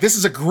was like, this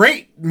is a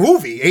great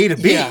movie, A to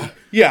B.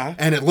 Yeah.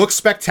 And it looks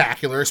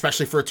spectacular,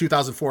 especially for a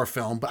 2004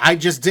 film. But I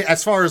just did,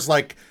 as far as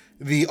like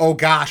the, oh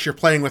gosh, you're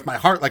playing with my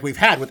heart like we've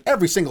had with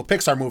every single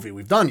Pixar movie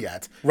we've done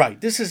yet. Right.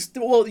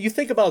 You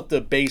think about the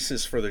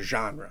basis for the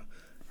genre.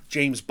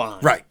 James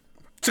Bond. Right.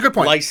 It's a good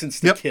point. License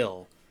to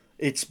Kill.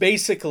 It's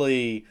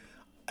basically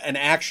an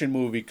action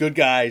movie. Good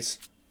guys,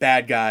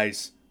 bad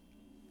guys,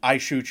 I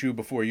shoot you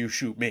before you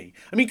shoot me.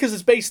 I mean, because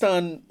it's based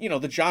on,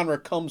 the genre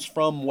comes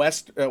from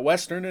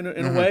Western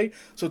in a way.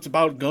 So it's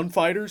about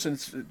gunfighters and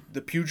it's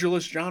the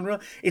pugilist genre.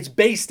 It's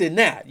based in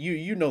that.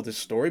 You know this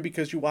story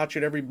because you watch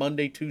it every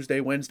Monday, Tuesday,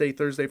 Wednesday,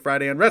 Thursday,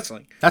 Friday on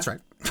wrestling. That's right.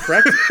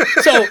 Correct?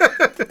 So,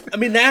 I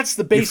mean, that's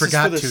the basis you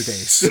forgot for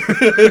this. 2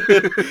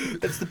 days.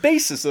 That's the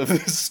basis of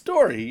this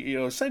story.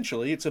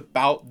 Essentially, it's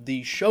about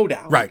the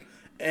showdown. Right.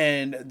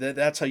 And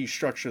that's how you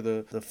structure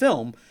the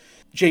film.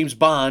 James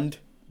Bond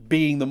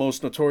being the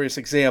most notorious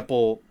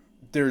example,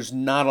 there's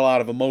not a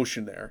lot of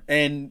emotion there.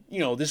 And,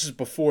 this is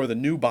before the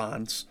new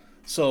Bonds.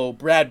 So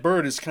Brad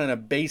Bird is kind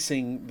of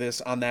basing this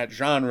on that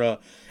genre.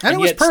 And it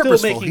was yet still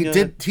purposeful.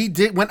 making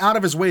He went out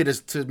of his way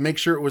to make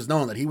sure it was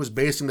known that he was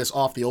basing this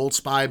off the old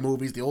spy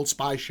movies, the old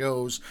spy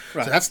shows.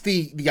 Right. So that's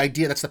the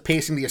idea, that's the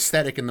pacing, the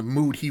aesthetic, and the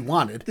mood he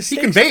wanted. He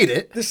conveyed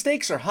it. The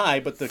stakes are high,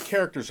 but the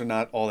characters are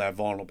not all that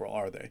vulnerable,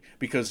 are they?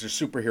 Because they're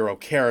superhero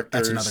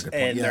characters. That's another good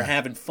point, and they're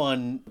having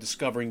fun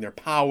discovering their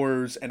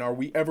powers. And are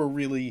we ever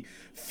really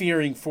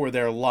fearing for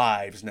their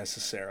lives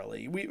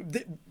necessarily?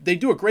 They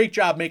do a great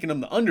job making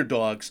them the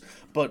underdogs,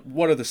 but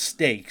what are the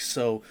stakes?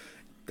 So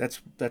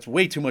that's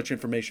way too much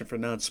information for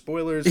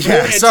non-spoilers.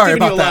 Yeah, sorry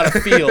about that.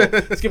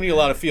 It's giving you a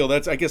lot of feel.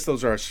 I guess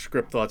those are our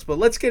script thoughts. But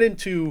let's get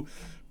into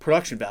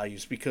production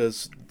values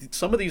because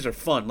some of these are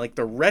fun. Like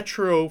the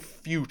retro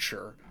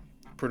future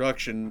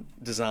production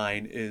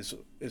design is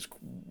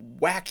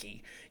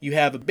wacky. You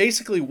have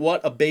basically what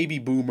a baby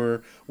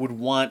boomer would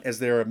want as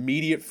their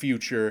immediate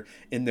future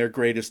in their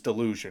greatest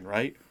delusion,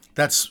 right?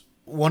 That's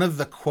one of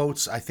the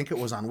quotes, I think it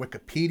was on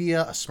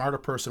Wikipedia. A smarter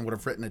person would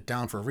have written it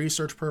down for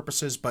research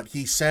purposes, but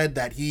he said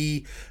that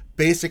he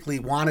basically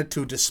wanted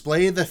to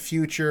display the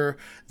future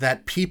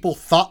that people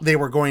thought they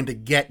were going to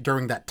get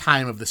during that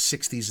time of the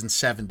 60s and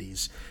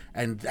 70s,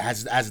 and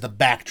as the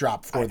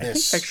backdrop for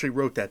this. I actually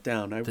wrote that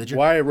down. Did you?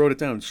 Why I wrote it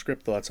down in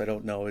script thoughts, I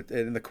don't know.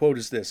 And the quote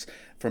is this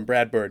from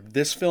Brad Bird.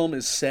 This film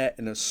is set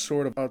in a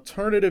sort of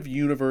alternative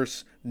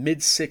universe,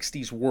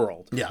 mid-60s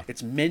world. Yeah.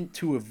 It's meant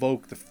to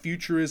evoke the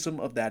futurism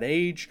of that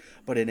age,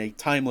 but in a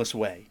timeless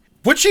way.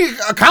 Which he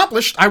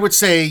accomplished, I would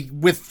say,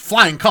 with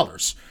flying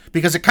colors,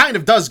 because it kind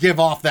of does give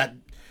off that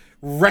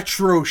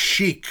retro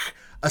chic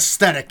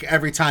aesthetic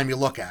every time you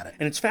look at it.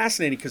 And it's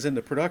fascinating because in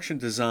the production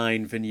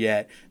design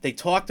vignette, they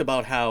talked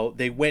about how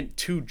they went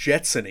too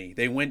Jetson-y.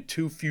 They went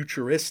too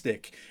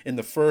futuristic in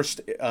the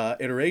first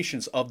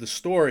iterations of the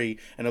story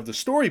and of the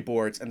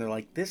storyboards. And they're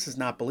like, this is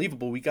not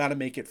believable. We got to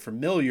make it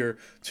familiar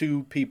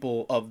to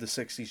people of the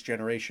 60s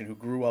generation who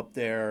grew up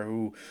there,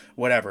 who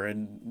whatever,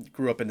 and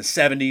grew up in the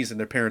 70s and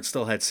their parents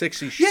still had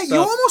 60s Yeah, stuff. you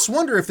almost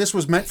wonder if this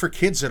was meant for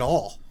kids at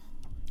all.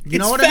 You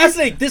know it's what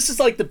fascinating. I mean? This is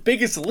like the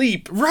biggest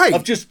leap Right.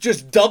 of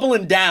just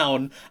doubling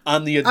down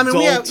on the adult. I mean,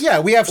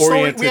 we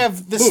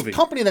have this movie.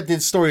 company that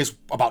did stories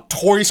about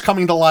toys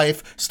coming to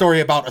life, story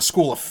about a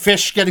school of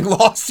fish getting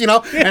lost,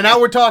 and now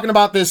we're talking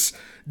about this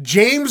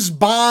James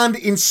Bond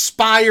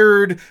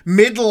inspired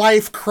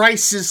midlife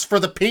crisis for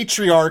the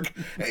patriarch.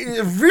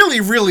 Really,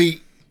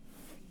 really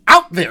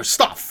out there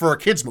stuff for a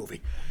kids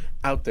movie.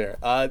 Out there.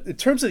 In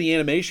terms of the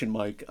animation,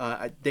 Mike,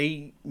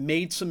 they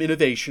made some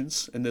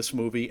innovations in this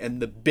movie,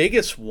 and the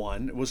biggest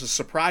one was a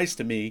surprise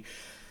to me.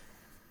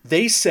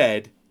 They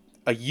said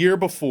a year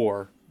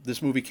before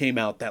this movie came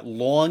out that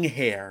long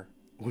hair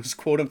was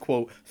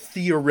quote-unquote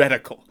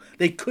theoretical.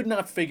 They could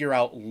not figure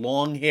out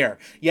long hair.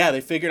 Yeah, they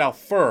figured out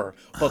fur,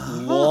 but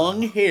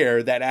long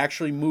hair that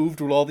actually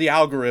moved with all the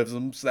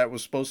algorithms that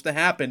was supposed to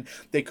happen,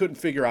 they couldn't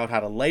figure out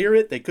how to layer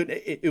it.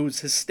 It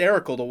was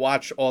hysterical to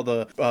watch all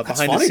the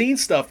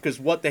behind-the-scenes stuff because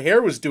what the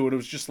hair was doing, it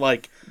was just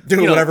like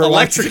whatever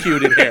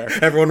electrocuted hair.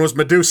 Everyone was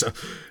Medusa.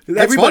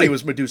 Everybody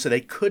was Medusa.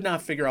 They could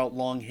not figure out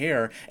long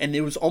hair, and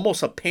it was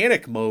almost a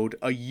panic mode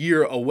a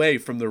year away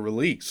from the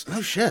release.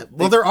 Oh, shit.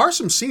 Well, there are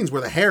some scenes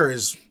where the hair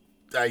is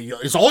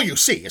all you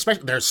see.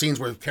 Especially there's scenes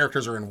where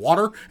characters are in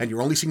water and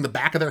you're only seeing the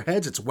back of their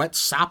heads. It's wet,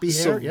 soppy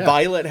hair. So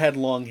Violet had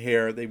long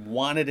hair. They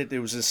wanted it. It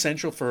was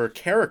essential for her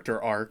character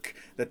arc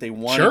that they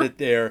wanted it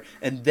there.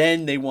 And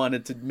then they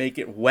wanted to make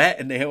it wet,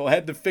 and they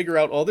had to figure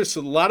out all this.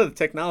 So a lot of the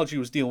technology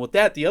was dealing with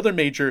that. The other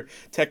major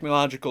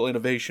technological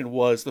innovation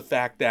was the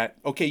fact that,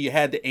 okay, you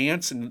had the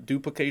ants and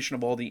duplication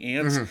of all the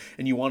ants,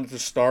 and you wanted to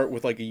start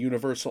with like a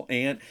universal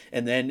ant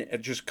and then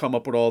just come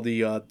up with all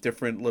the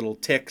different little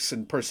ticks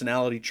and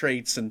personality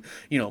traits and,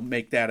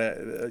 make that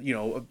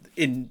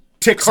in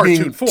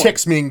cartoon form.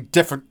 Ticks mean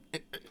different.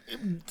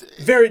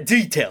 Very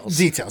details.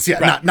 Details, yeah,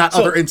 right. not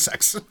other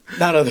insects.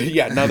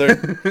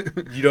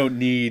 You don't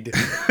need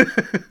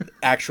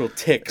actual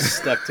ticks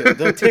stuck to.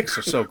 The ticks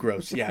are so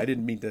gross. Yeah, I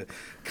didn't mean to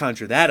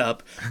conjure that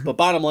up. But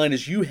bottom line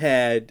is, you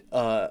had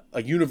a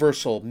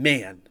universal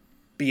man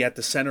be at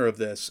the center of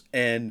this,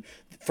 and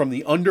from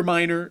the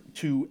Underminer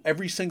to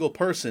every single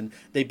person,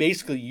 they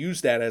basically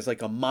used that as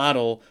like a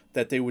model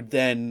that they would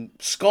then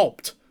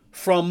sculpt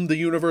from the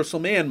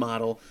Universal Man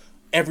model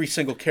every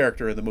single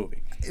character in the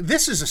movie.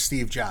 This is a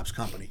Steve Jobs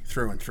company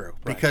through and through.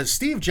 Because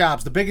Steve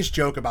Jobs, the biggest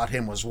joke about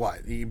him was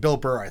what? Bill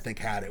Burr, I think,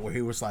 had it, where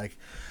he was like,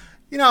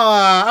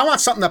 I want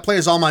something that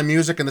plays all my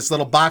music in this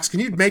little box. Can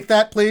you make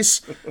that,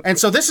 please? And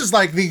so this is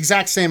like the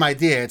exact same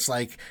idea. It's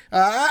like,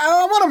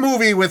 I want a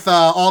movie with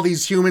all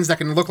these humans that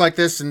can look like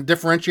this and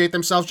differentiate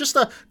themselves. Just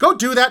go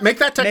do that. Make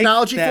that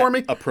technology for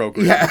me. A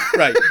program. Yeah.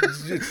 Right.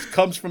 It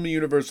comes from the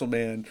Universal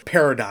Man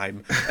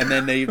paradigm. And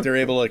then they're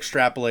able to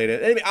extrapolate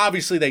it. I mean,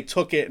 obviously, they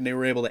took it and they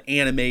were able to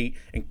animate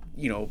and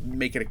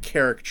make it a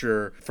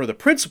caricature for the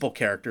principal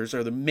characters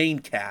or the main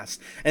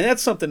cast. And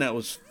that's something that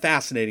was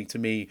fascinating to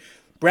me.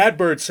 Brad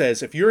Bird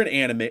says if you're an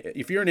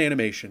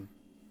animation,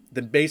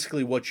 then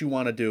basically what you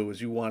want to do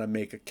is you want to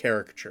make a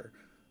caricature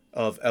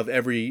of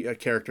every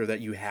character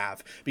that you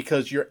have,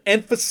 because you're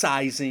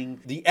emphasizing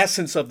the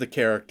essence of the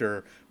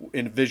character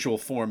in visual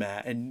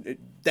format, and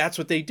that's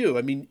what they do.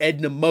 I mean,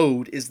 Edna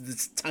Mode is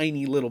this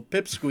tiny little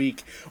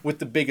pipsqueak with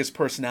the biggest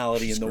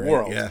personality in the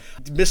world. Yeah.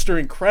 Mr.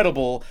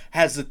 Incredible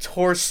has the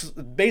torso,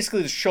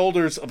 basically the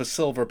shoulders of a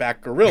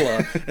silverback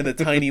gorilla and the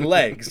tiny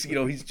legs.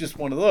 He's just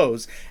one of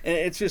those, and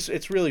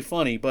it's really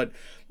funny, but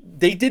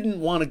they didn't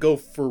want to go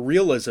for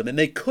realism, and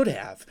they could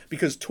have,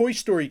 because Toy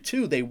Story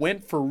 2, they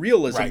went for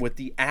realism with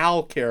the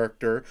Al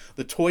character,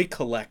 the toy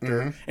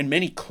collector, and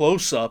many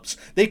close-ups.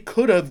 They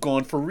could have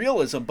gone for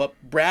realism, but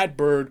Brad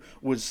Bird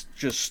was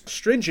just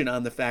stringent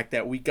on the fact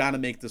that we got to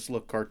make this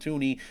look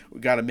cartoony.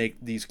 We got to make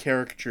these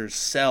caricatures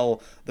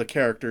sell the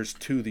characters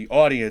to the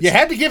audience. You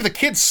had to give the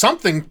kids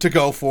something to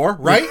go for,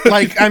 right?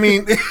 Like, I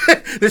mean,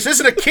 this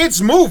isn't a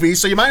kids' movie,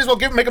 so you might as well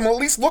make them at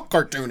least look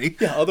cartoony.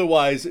 Yeah,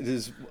 otherwise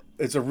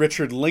it's a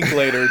Richard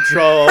Linklater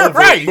draw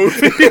over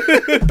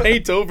movie.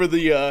 Paint over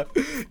the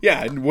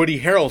and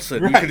Woody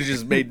Harrelson. You could have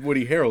just made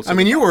Woody Harrelson. I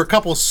mean, you were a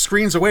couple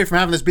screens away from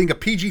having this being a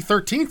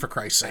PG-13, for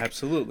Christ's sake.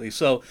 Absolutely.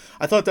 So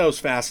I thought that was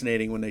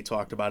fascinating when they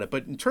talked about it.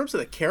 But in terms of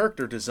the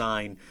character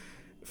design,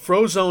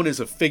 Frozone is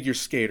a figure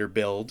skater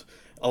build.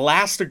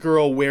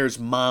 Elastigirl wears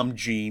mom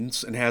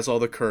jeans and has all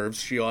the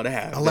curves she ought to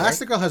have.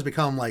 Elastigirl has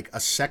become like a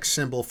sex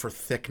symbol for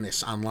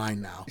thickness online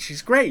now.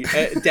 She's great.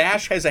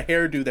 Dash has a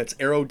hairdo that's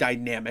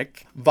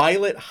aerodynamic.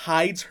 Violet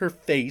hides her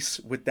face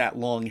with that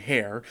long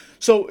hair.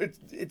 So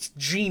it's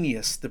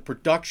genius. The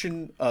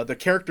production, the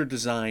character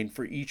design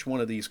for each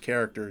one of these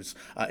characters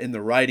in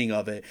the writing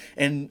of it.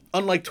 And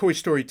unlike Toy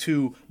Story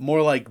 2,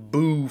 more like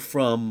Boo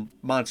from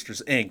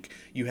Monsters, Inc.,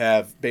 you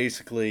have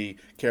basically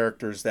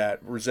characters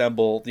that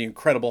resemble the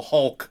Incredible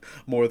Hulk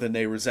more than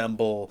they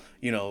resemble,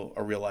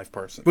 a real-life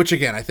person. Which,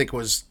 again, I think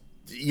was...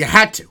 You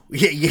had to.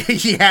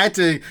 You had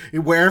to.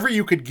 Wherever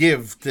you could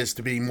give this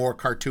to be more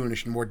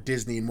cartoonish and more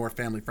Disney and more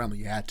family-friendly,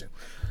 you had to.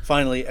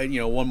 Finally,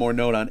 one more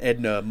note on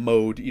Edna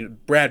Mode.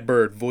 Brad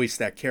Bird voiced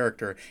that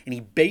character, and he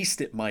based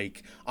it,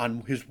 Mike,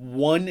 on his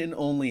one and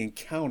only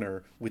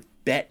encounter with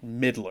Bette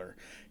Midler.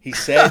 He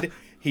said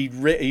he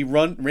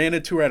ran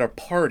into her at a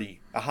party,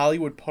 a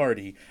Hollywood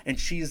party, and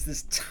she is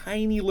this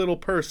tiny little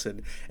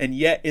person, and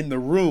yet in the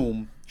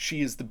room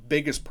she is the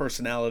biggest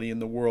personality in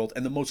the world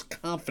and the most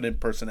confident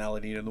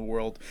personality in the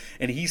world.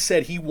 And he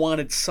said he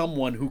wanted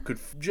someone who could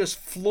just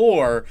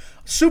floor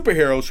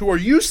superheroes who are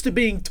used to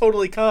being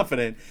totally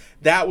confident.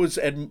 That was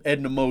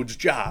Edna Mode's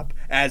job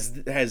as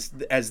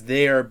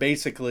their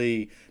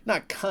basically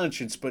not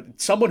conscience,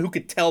 but someone who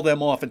could tell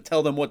them off and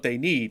tell them what they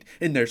need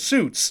in their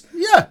suits.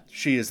 Yeah,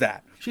 she is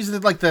that. She's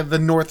like the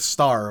North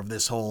Star of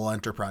this whole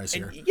enterprise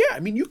here. And, yeah, I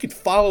mean, you could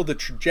follow the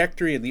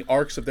trajectory and the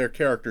arcs of their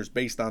characters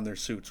based on their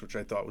suits, which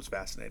I thought was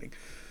fascinating.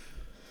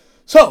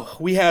 So,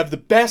 we have the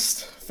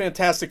best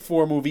Fantastic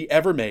Four movie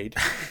ever made.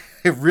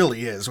 It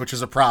really is, which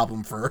is a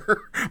problem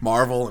for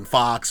Marvel and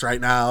Fox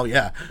right now,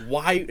 yeah.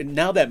 Why,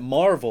 now that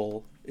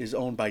Marvel is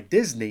owned by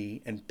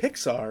Disney and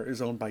Pixar is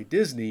owned by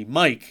Disney,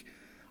 Mike,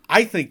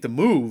 I think the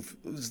move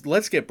is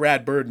let's get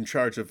Brad Bird in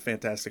charge of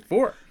Fantastic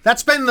Four.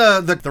 That's been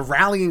the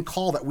rallying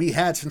call that we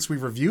had since we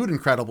reviewed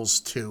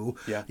Incredibles 2.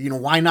 Yeah.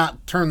 Why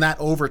not turn that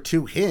over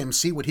to him,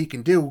 see what he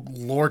can do?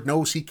 Lord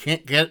knows he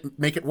can't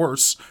make it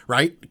worse,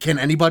 right? Can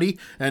anybody?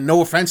 And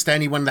no offense to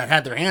anyone that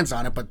had their hands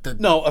on it, but...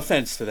 No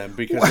offense to them,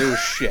 because it was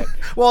shit.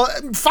 Well,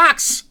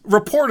 Fox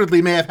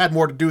reportedly may have had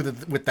more to do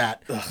with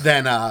that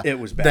than it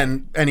was bad.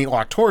 Than any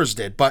auteurs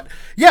did. But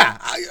yeah,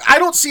 I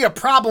don't see a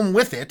problem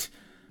with it.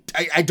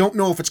 I don't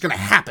know if it's going to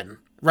happen,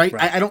 right?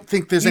 I don't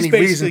think there's any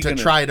reason to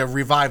try to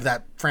revive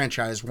that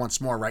franchise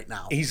once more right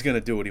now. He's going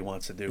to do what he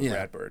wants to do, yeah.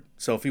 Brad Bird.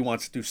 So if he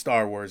wants to do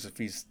Star Wars,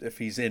 if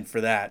he's in for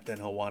that, then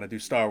he'll want to do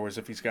Star Wars.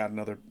 If he's got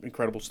another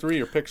Incredibles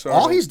 3 or Pixar.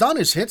 All he's done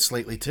is hits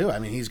lately, too. I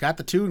mean, he's got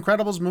the 2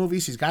 Incredibles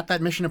movies. He's got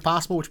that Mission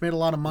Impossible, which made a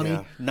lot of money.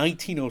 Yeah.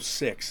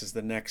 1906 is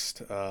the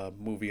next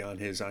movie on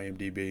his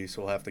IMDb,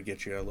 so we'll have to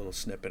get you a little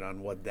snippet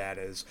on what that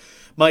is.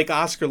 Mike,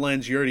 Oscar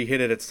lens, you already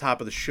hit it at the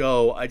top of the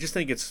show. I just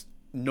think it's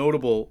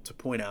notable to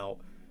point out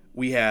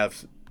we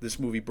have this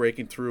movie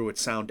breaking through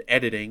its sound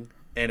editing,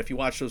 and if you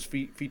watch those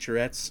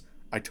featurettes,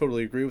 I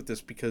totally agree with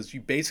this, because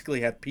you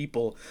basically have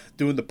people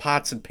doing the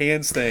pots and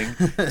pans thing,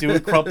 doing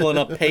crumpling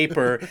up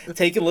paper,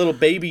 taking little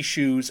baby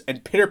shoes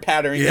and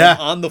pitter-pattering them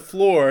on the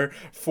floor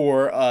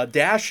for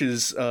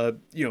Dash's,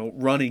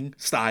 running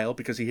style,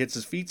 because he hits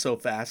his feet so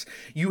fast.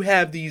 You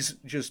have these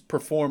just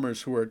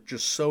performers who are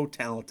just so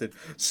talented,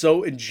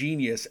 so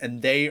ingenious,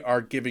 and they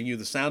are giving you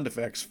the sound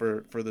effects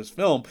for this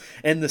film.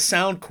 And the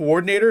sound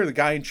coordinator, the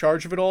guy in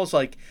charge of it all, is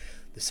like,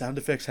 the sound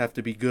effects have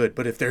to be good,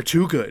 but if they're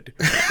too good,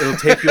 it'll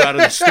take you out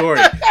of the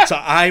story. So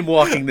I'm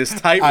walking this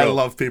tightrope. I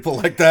love people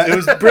like that. It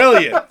was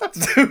brilliant.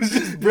 It was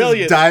just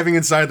brilliant. Just diving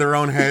inside their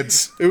own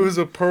heads. It was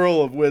a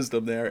pearl of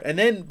wisdom there. And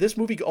then this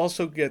movie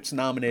also gets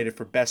nominated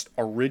for Best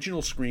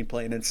Original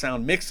Screenplay and then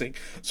Sound Mixing.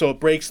 So it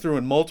breaks through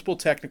in multiple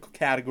technical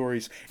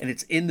categories, and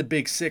it's in the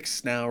Big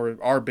Six now, or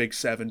our Big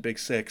Seven, Big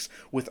Six,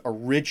 with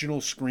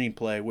Original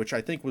Screenplay, which I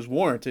think was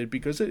warranted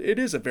because it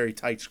is a very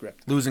tight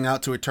script. Losing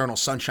out to Eternal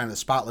Sunshine of the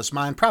Spotless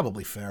Mind,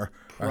 probably fair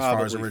as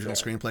far as original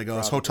screenplay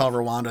goes. Hotel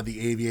Rwanda,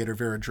 The Aviator,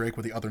 Vera Drake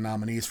were the other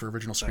nominees for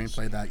original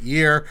screenplay that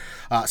year.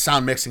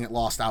 Sound Mixing, it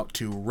lost out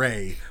to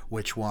Ray,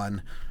 which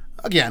won.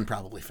 Again,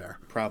 probably fair.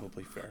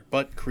 Probably fair.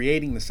 But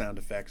creating the sound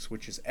effects,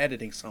 which is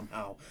editing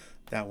somehow,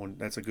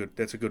 that's a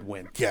good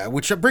win. Yeah,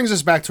 which brings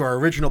us back to our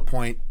original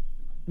point.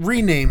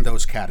 Rename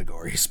those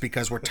categories,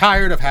 because we're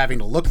tired of having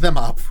to look them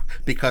up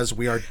because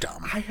we are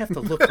dumb. I have to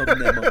look them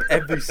up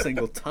every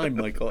single time,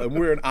 Michael, and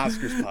we're an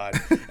Oscars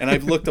pod, and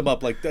I've looked them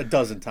up like a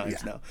dozen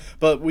times now.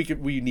 But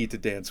we need to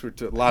dance. We're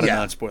to a lot of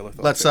non-spoiler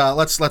thoughts.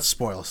 Let's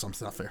spoil some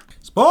stuff here.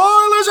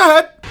 Spoilers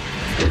ahead.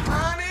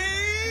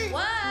 Honey,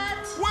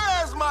 What?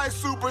 where's my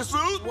super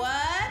suit?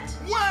 What?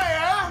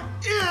 Where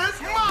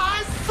is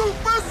my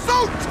super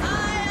suit?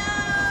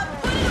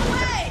 Put it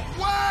away.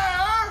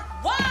 Where?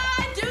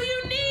 Why do you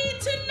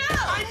need to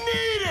know? I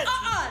need it.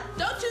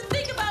 Don't you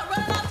think about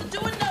running off to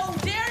doing no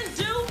daring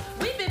do?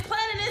 We've been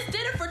planning this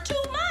dinner for 2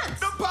 months.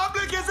 The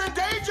public is in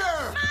danger.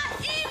 My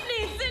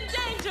evening's in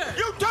danger.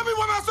 You tell me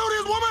what my suit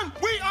is, woman.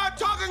 We are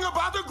talking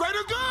about the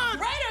greater good.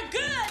 Greater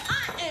good.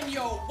 I am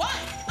your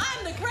wife.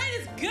 I'm the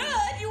greatest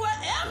good you are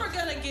ever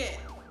gonna get.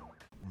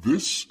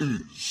 This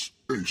is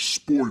a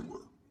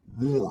spoiler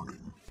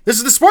warning. This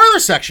is the spoiler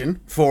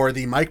section for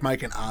the Mike,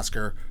 and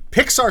Oscar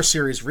Pixar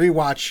series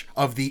rewatch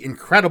of The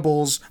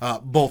Incredibles,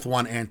 both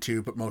 1 and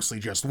 2, but mostly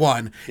just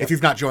 1. Yep. If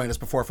you've not joined us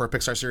before for a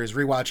Pixar series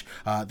rewatch,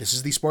 this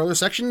is the spoiler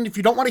section. If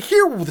you don't want to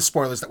hear the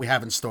spoilers that we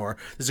have in store,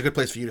 this is a good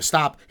place for you to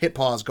stop, hit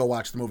pause, go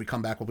watch the movie,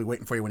 come back. We'll be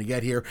waiting for you when you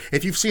get here.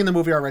 If you've seen the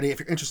movie already, if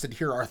you're interested to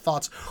hear our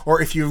thoughts,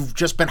 or if you've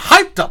just been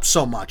hyped up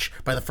so much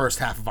by the first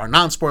half of our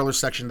non-spoiler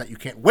section that you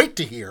can't wait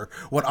to hear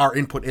what our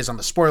input is on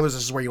the spoilers,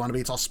 this is where you want to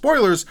be. It's all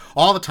spoilers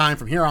all the time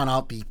from here on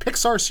out. The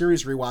Pixar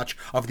series rewatch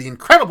of The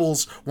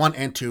Incredibles 1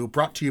 and 2,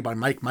 brought to you by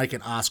Mike,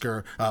 and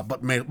Oscar,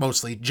 but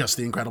mostly just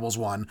The Incredibles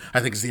 1, I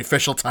think is the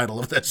official title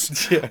of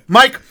this. Yeah.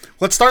 Mike,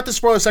 let's start the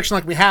spoiler section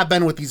like we have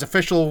been with these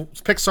official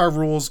Pixar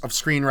rules of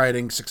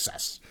screenwriting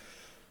success.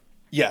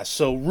 Yeah,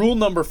 so rule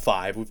number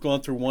 5, we've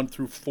gone through 1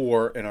 through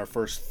 4 in our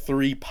first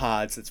 3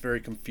 pods. It's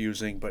very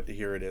confusing, but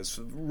here it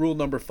is. Rule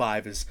number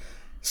 5 is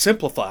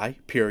simplify,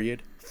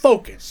 period,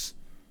 focus,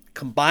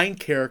 combine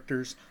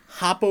characters,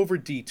 hop over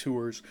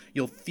detours.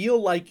 You'll feel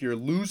like you're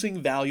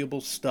losing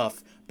valuable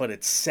stuff, but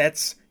it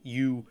sets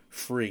you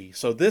free.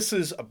 So this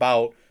is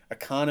about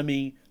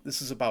economy.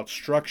 This is about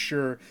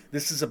structure.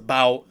 This is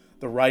about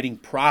the writing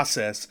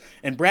process.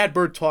 And Brad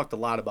Bird talked a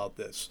lot about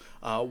this.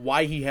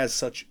 Why he has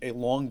such a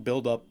long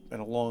build-up and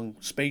a long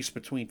space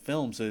between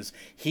films is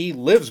he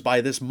lives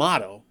by this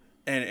motto.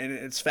 And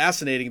it's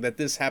fascinating that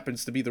this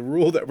happens to be the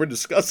rule that we're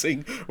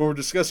discussing when we're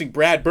discussing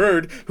Brad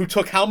Bird, who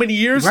took how many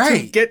years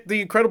to get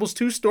the Incredibles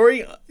 2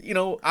 story,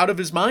 out of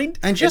his mind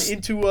and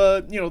into,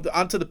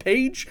 onto the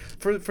page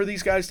for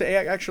these guys to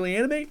actually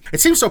animate.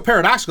 It seems so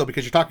paradoxical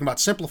because you're talking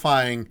about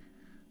simplifying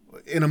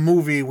in a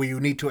movie where you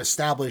need to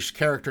establish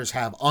characters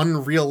have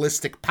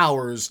unrealistic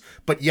powers,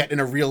 but yet in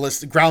a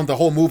realistic, ground the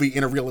whole movie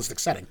in a realistic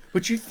setting.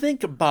 But you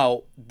think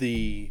about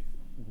the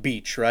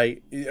beach,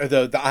 right? Or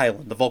the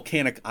island, the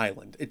volcanic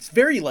island. It's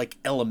very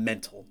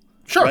elemental.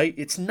 Sure. Right?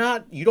 It's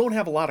not, you don't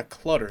have a lot of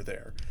clutter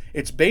there.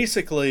 It's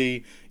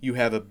basically you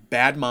have a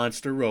bad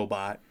monster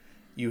robot,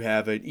 you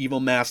have an evil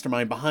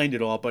mastermind behind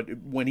it all, but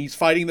when he's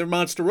fighting the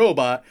monster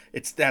robot,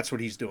 that's what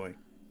he's doing.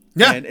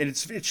 Yeah. And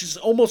it's just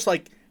almost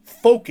like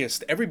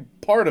focused. Every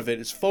part of it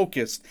is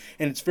focused,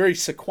 and it's very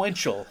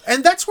sequential.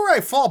 And that's where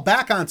I fall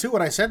back on, too,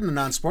 what I said in the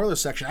non-spoiler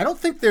section. I don't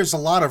think there's a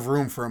lot of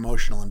room for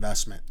emotional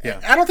investment. Yeah.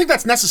 I don't think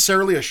that's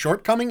necessarily a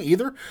shortcoming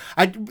either.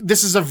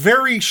 This is a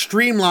very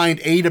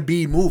streamlined A to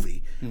B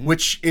movie,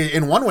 which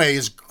in one way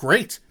is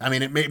great. I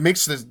mean, it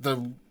makes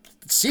the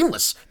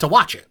seamless to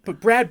watch it. But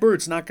Brad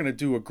Bird's not going to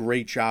do a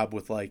great job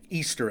with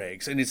Easter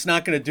eggs, and it's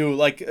not going to do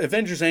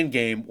Avengers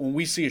Endgame. When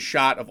we see a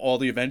shot of all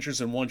the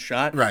Avengers in one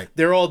shot, right,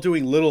 they're all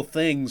doing little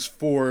things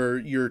for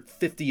your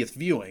 50th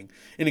viewing.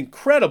 In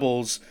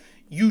Incredibles,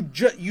 you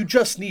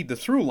just need the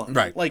through line.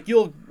 Right.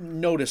 You'll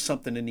notice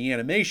something in the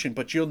animation,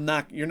 but you're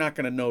not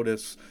going to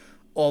notice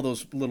all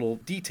those little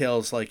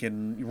details, like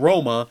in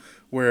Roma,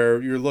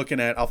 where you're looking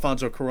at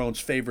Alfonso Cuarón's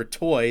favorite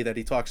toy that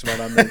he talks about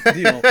on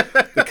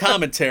the the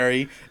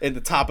commentary in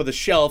the top of the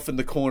shelf in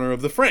the corner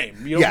of the frame.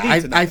 You don't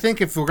need to know. I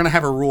think if we're going to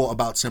have a rule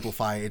about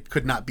simplify, it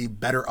could not be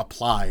better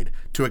applied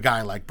to a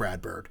guy like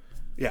Brad Bird.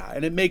 Yeah,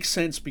 and it makes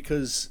sense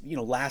because,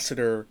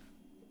 Lasseter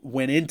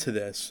went into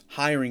this,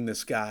 hiring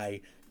this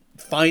guy,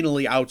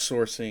 finally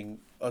outsourcing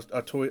a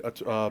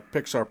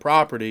Pixar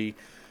property,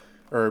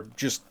 or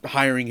just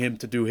hiring him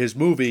to do his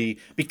movie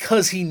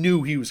because he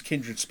knew he was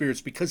kindred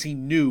spirits, because he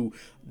knew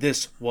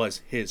this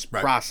was his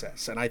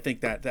process. And I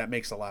think that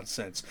makes a lot of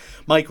sense.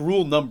 Mike,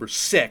 rule number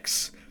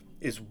 6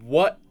 is,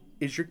 what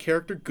is your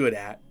character good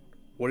at?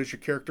 What is your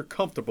character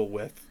comfortable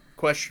with? ?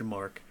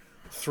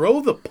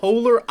 Throw the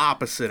polar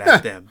opposite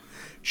at them.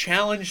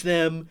 Challenge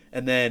them,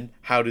 and then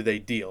how do they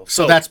deal?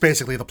 So that's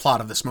basically the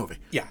plot of this movie.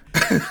 Yeah.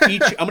 I'm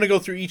going to go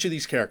through each of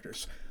these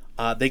characters.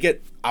 They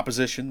get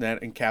opposition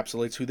that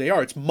encapsulates who they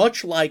are. It's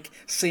much like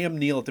Sam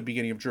Neill at the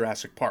beginning of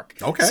Jurassic Park.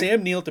 Okay.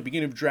 Sam Neill at the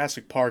beginning of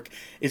Jurassic Park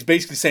is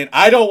basically saying,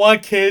 I don't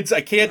want kids.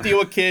 I can't deal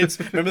with kids.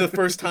 Remember the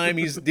first time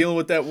he's dealing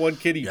with that one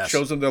kid? He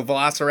shows him the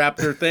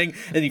Velociraptor thing,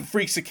 and he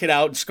freaks the kid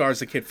out and scars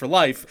the kid for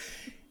life.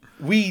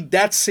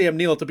 That's Sam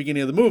Neill at the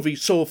beginning of the movie,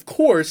 so of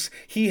course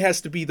he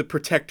has to be the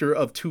protector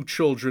of 2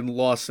 children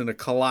lost in a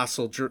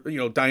colossal,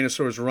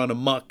 dinosaurs run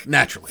amok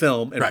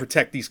film, and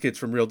protect these kids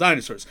from real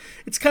dinosaurs.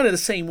 It's kind of the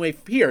same way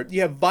here. You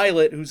have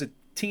Violet, who's a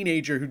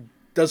teenager who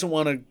doesn't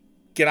want to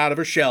get out of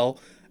her shell,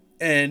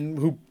 and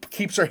who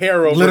keeps her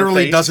hair over her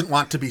face, doesn't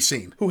want to be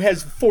seen, who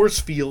has force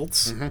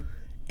fields,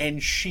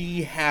 and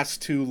she has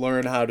to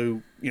learn how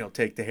to,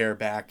 take the hair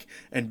back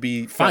and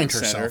be find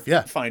herself,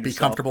 be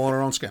comfortable in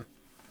her own skin.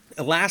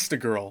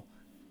 Elastigirl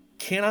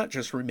cannot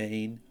just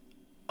remain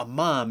a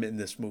mom in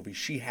this movie.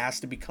 She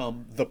has to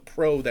become the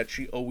pro that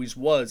she always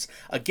was,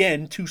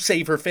 again, to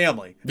save her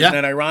family. Isn't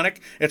that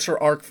ironic? It's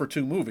her arc for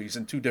 2 movies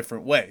in 2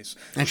 different ways.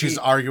 And she's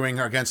arguing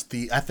against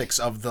the ethics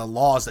of the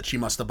laws that she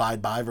must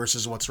abide by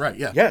versus what's right.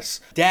 Yeah. Yes.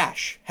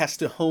 Dash has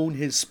to hone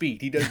his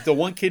speed. He does, the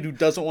one kid who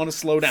doesn't want to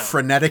slow down.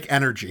 Frenetic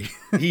energy.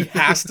 He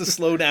has to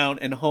slow down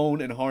and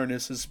hone and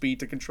harness his speed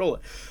to control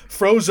it.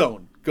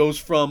 Frozone goes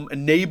from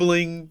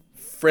enabling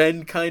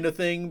friend kind of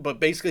thing, but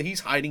basically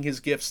he's hiding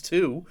his gifts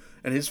too,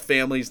 and his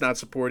family's not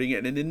supporting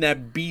it. And in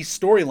that B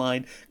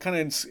storyline, kind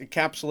of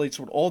encapsulates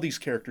what all these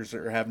characters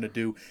are having to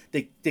do.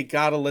 They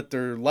gotta let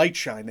their light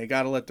shine. They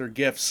gotta let their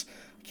gifts.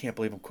 I can't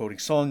believe I'm quoting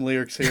song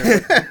lyrics here.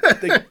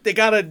 they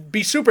gotta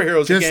be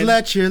superheroes again. Just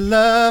let your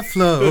love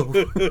flow.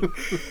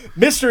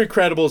 Mr.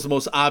 Incredible is the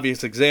most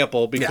obvious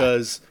example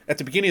because at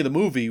the beginning of the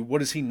movie, what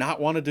does he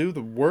not want to do?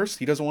 The worst,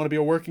 he doesn't want to be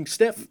a working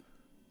stiff.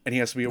 And he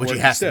has to be a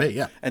working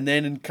stiff. And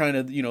then in kind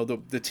of,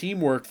 the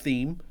teamwork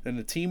theme and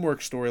the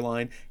teamwork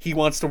storyline, he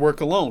wants to work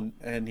alone.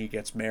 And he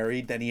gets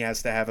married. Then he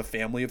has to have a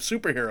family of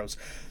superheroes.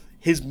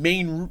 His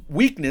main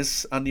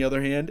weakness, on the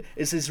other hand,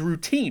 is his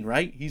routine,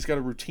 right? He's got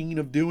a routine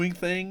of doing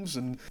things.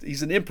 And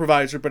he's an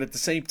improviser. But at the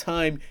same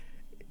time,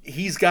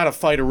 he's got to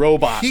fight a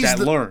robot that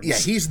learns. Yeah,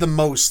 he's the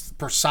most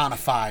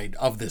personified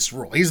of this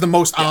rule. He's the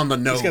most on the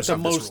nose of this rule.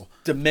 He's got the most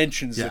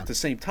dimensions at the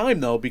same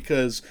time, though,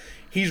 because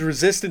he's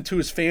resistant to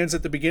his fans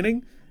at the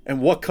beginning. And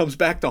what comes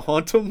back to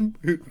haunt him?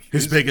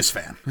 His biggest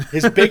fan.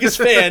 His biggest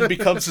fan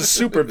becomes a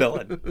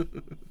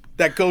supervillain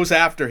that goes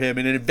after him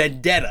in a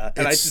vendetta.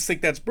 And I just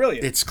think that's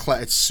brilliant.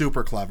 It's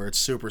super clever. It's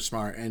super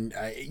smart. And,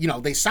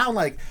 they sound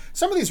like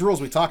some of these rules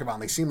we talk about,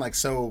 they seem like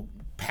so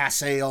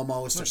passe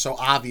almost, or so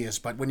obvious,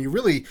 but when you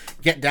really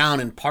get down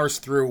and parse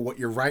through what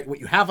you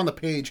have on the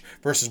page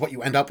versus what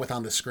you end up with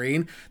on the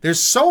screen, there's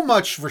so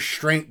much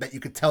restraint that you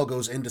could tell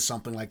goes into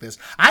something like this.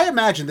 I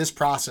imagine this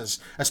process,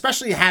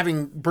 especially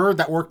having Bird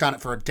that worked on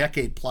it for a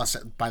decade plus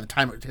by the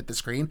time it hit the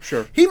screen,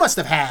 he must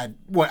have had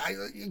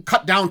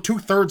cut down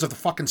 2/3 of the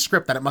fucking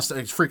script that it must have.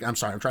 I'm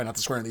sorry, I'm trying not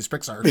to swear in these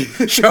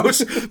Pixar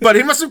shows, but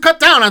he must have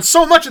cut down on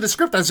so much of the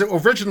script as it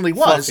originally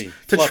was.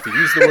 Fluffy.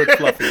 Use the word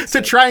fluffy.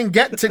 To try and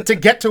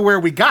get to where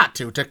we got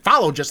to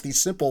follow just these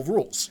simple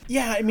rules.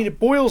 Yeah, I mean, it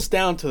boils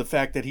down to the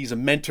fact that he's a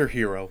mentor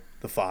hero,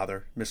 the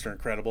father, Mr.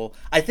 Incredible.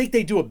 I think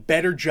they do a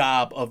better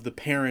job of the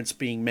parents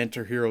being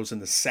mentor heroes in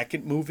the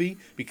second movie,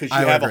 because you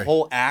have a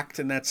whole act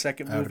in that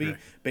second movie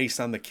based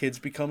on the kids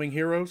becoming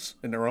heroes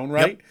in their own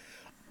right. Yep.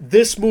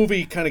 This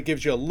movie kind of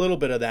gives you a little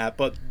bit of that,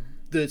 but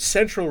the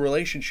central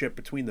relationship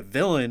between the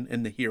villain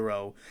and the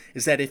hero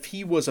is that if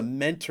he was a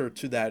mentor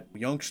to that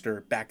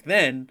youngster back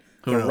then,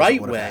 the right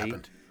way,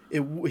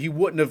 he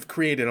wouldn't have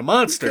created a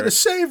monster. Could have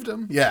saved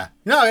him. Yeah.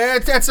 No,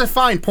 that's a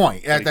fine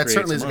point. That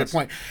certainly is a good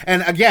point.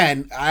 And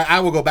again,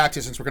 I will go back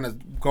to, since we're going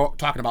to go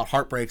talking about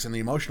heartbreaks and the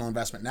emotional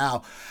investment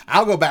now,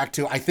 I'll go back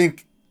to, I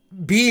think,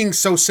 being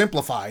so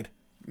simplified,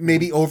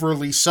 maybe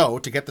overly so,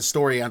 to get the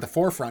story on the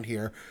forefront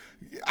here,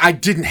 I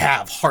didn't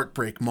have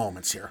heartbreak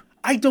moments here.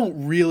 I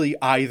don't really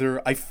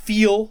either. I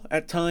feel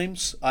at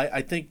times,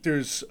 I think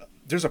there's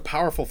a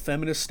powerful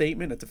feminist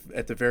statement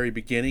at the very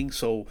beginning,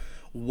 so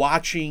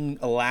watching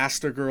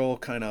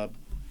Elastigirl kind of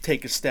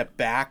take a step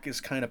back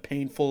is kind of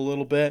painful a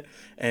little bit,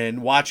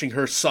 and watching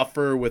her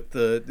suffer with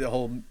the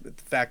whole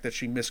fact that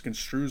she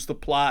misconstrues the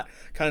plot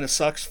kind of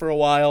sucks for a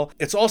while.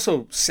 It's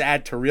also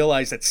sad to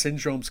realize that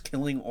Syndrome's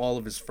killing all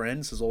of his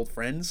friends, his old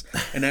friends,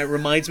 and that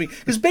reminds me,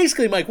 because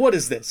basically, Mike, what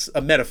is this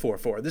a metaphor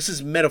for? This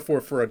is a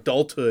metaphor for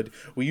adulthood.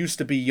 We used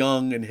to be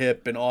young and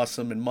hip and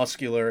awesome and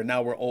muscular, and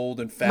now we're old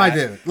and fat. My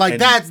dude, like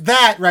and,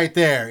 that right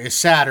there is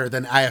sadder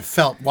than I have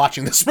felt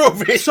watching this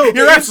movie. So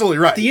you're absolutely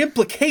right. The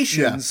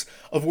implications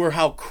of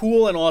how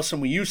cool and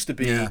awesome we used to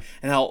be, and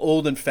how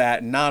old and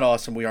fat and not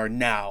awesome we are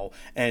now,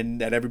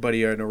 and that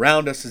everybody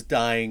around us is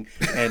dying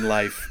and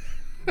life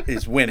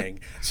is winning.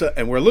 So,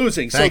 and we're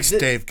losing. Thanks, so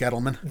Dave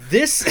Gettleman.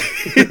 This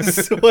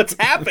is what's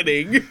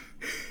happening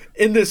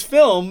in this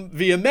film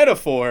via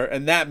metaphor,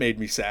 and that made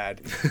me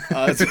sad.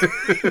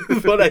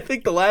 But I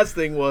think the last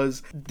thing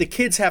was the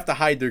kids have to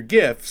hide their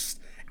gifts,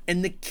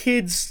 and the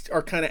kids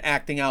are kind of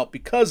acting out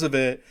because of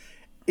it.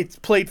 It's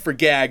played for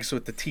gags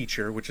with the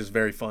teacher, which is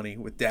very funny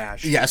with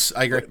Dash. Yes,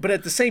 I agree. But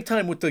at the same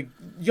time, with the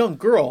young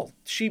girl,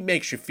 she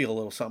makes you feel a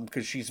little something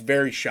because she's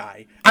very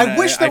shy. I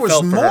wish there was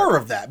felt for more her.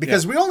 of that,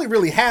 because we only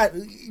really had,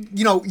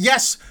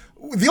 yes,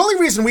 the only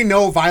reason we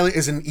know Violet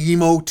is an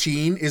emo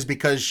teen is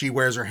because she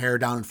wears her hair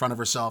down in front of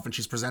herself and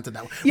she's presented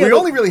that way. Yeah, we but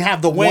only really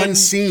have the when- one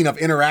scene of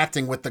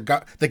interacting with the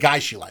guy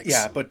she likes.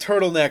 Yeah, but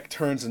Turtleneck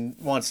turns and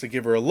wants to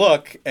give her a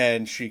look,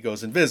 and she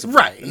goes invisible.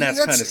 Right. And that's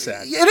kind of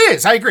sad. It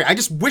is. I agree. I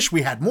just wish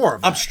we had more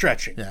of that. I'm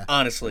stretching,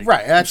 honestly.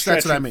 Right, that's I'm what I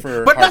stretching mean.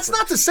 for But that's Harper.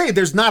 not to say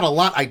there's not a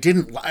lot I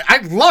didn't like. I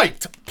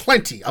liked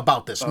plenty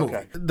about this movie.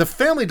 Okay. The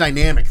family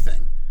dynamic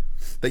thing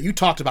that you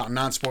talked about in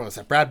non-spoilers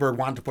that Brad Bird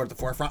wanted to put at the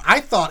forefront, I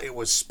thought it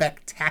was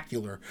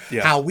spectacular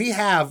how we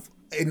have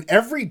an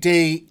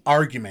everyday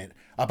argument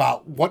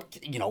about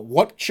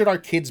what should our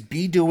kids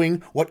be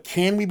doing, what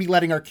can we be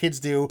letting our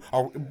kids do,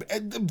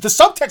 the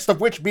subtext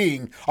of which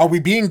being, are we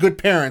being good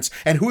parents,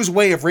 and whose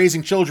way of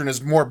raising children is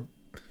more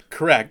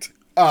correct.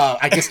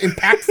 I guess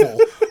impactful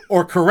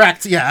or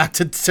correct,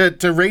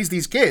 to raise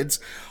these kids.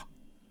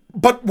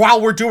 But while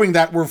we're doing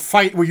that, we're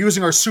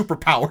using our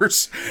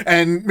superpowers,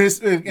 and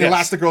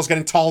Elastigirl's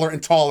getting taller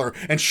and taller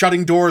and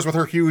shutting doors with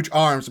her huge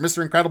arms.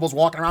 Mr. Incredible's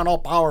walking around all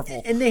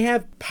powerful. And they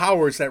have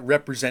powers that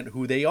represent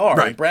who they are.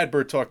 Right. And Brad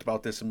Bird talked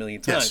about this a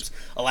million times.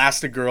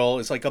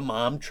 Elastigirl is like a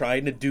mom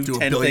trying to do 10 a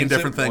billion things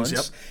different at things,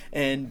 once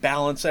and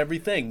balance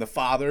everything. The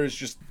father is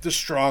just the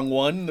strong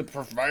one, the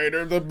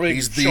provider, the big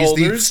He's the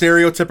shoulders.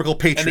 stereotypical And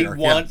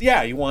patriarch.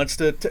 he wants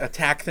to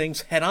attack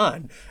things head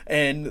on.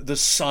 And the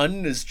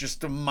son is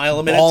just a mile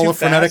a minute Ball too of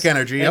frenetic fast.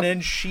 energy, yep. And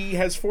then she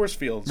has force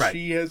fields. Right.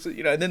 She has,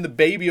 and then the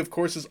baby, of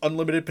course, is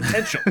unlimited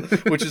potential,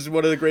 which is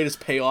one of the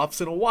greatest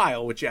payoffs in a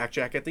while with Jack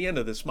Jack at the end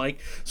of this, Mike.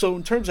 So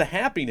in terms of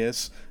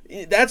happiness,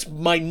 that's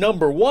my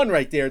number one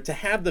right there. To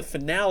have the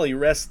finale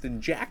rest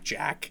in Jack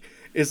Jack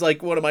is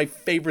like one of my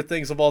favorite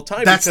things of all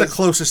time. That's the because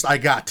closest I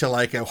got to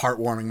like a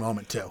heartwarming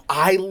moment too.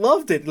 I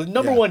loved it.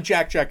 Number one,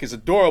 Jack Jack is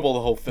adorable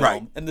the whole film.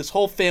 Right. And this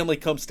whole family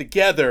comes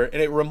together,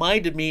 and it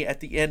reminded me at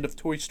the end of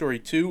Toy Story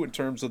 2 in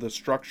terms of the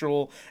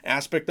structural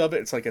aspect of it.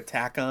 It's like a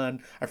tack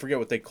on. I forget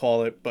what they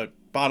call it, but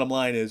bottom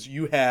line is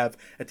you have,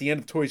 at the end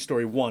of Toy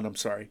Story 1,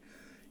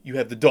 you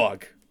have the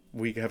dog.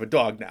 We have a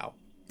dog now.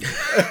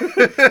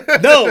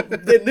 No,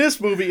 in this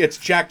movie, it's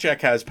Jack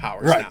Jack has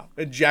powers now.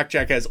 And Jack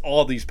Jack has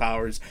all these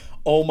powers.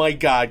 Oh my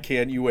God,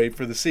 can't you wait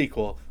for the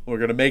sequel? We're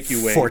going to make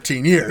you wait.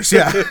 14 years,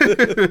 yeah.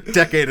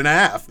 Decade and a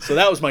half. So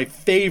that was my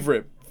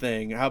favorite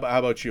thing. How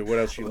about you? What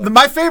else you like?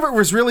 My favorite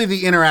was really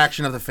the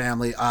interaction of the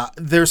family.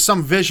 There's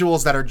some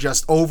visuals that are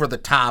just over the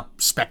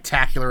top,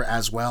 spectacular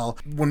as well.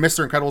 When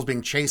Mr. Incredible is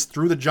being chased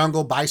through the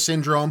jungle by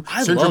Syndrome,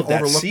 I Syndrome love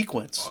that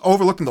sequence.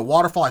 overlooking the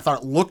waterfall, I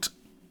thought it looked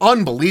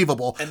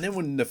unbelievable. And then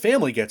when the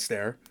family gets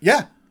there,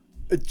 Yeah.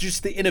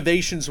 just the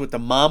innovations with the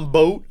mom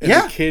boat and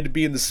the kid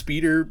being the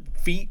speeder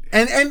feet.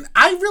 And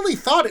I really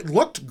thought it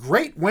looked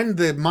great when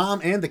the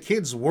mom and the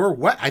kids were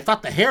wet. I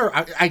thought the hair,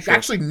 I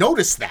actually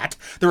noticed that.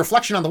 The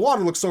reflection on the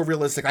water looked so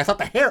realistic. I thought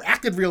the hair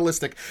acted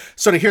realistic.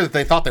 So to hear that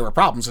they thought they were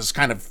problems is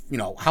kind of,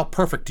 how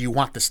perfect do you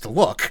want this to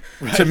look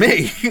to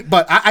me?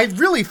 But I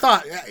really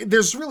thought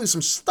there's really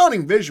some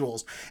stunning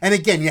visuals. And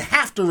again, you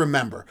have to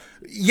remember,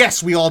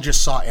 yes, we all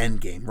just saw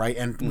Endgame, right?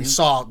 And we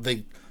saw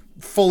the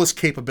fullest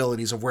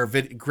capabilities of where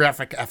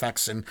graphic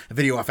FX and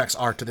video FX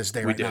are to this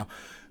day now.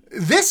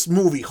 This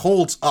movie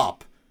holds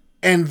up,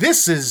 and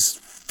this is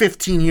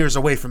 15 years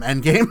away from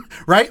Endgame,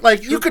 right?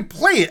 Like, you could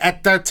play it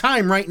at that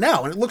time right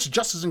now, and it looks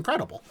just as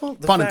incredible. Well,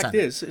 the Pun fact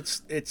intended.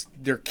 is, it's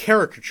they're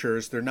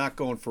caricatures. They're not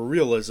going for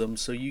realism,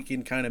 so you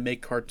can kind of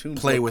make cartoons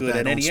Play look with good that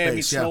at own any. I mean,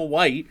 space, yeah. Snow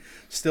White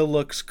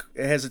still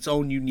has its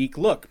own unique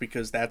look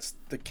because that's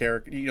the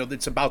character.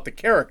 It's about the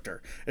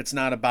character. It's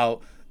not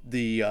about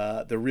the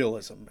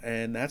realism,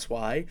 and that's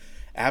why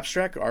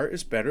abstract art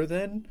is better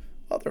than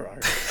other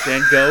art.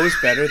 Van Gogh is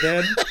better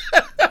than,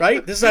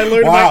 right? This is I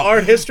learned in my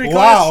art history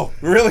class. Wow,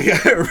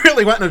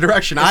 really went in a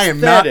direction I am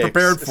not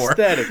prepared for.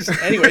 Aesthetics.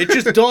 Anyway, it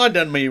just dawned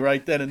on me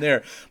right then and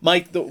there.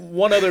 Mike,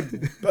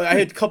 I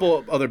had a couple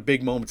of other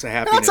big moments of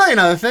happiness. I'll tell you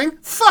another thing.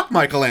 Fuck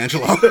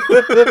Michelangelo.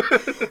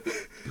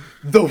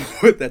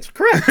 That's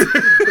correct.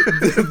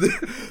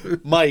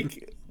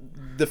 Mike,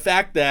 the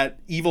fact that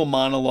evil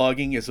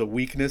monologuing is a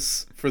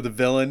weakness for the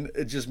villain,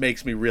 it just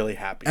makes me really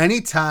happy.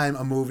 Anytime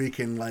a movie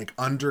can like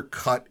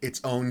undercut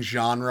its own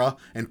genre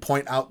and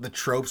point out the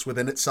tropes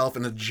within itself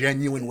in a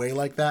genuine way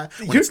like that,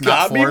 when You it's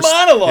not got me forced,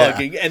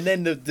 monologuing. yeah. And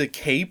then the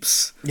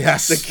capes.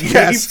 Yes, The capes.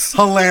 yes,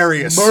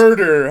 hilarious.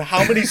 Murder.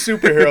 How many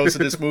superheroes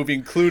in this movie,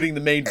 including the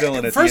main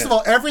villain at First the of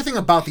end? all, everything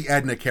about the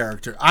Edna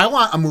character. I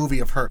want a movie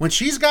of her. When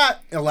she's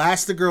got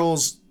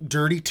Elastigirl's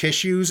dirty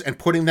tissues and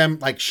putting them,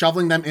 like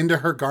shoveling them into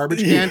her garbage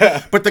can,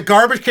 Yeah. but the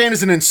garbage can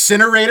is an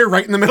incinerator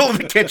right in the middle of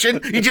the kitchen.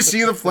 You just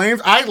see the flames.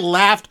 I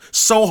laughed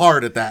so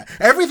hard at that.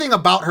 Everything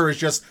about her is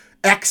just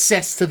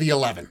excess to the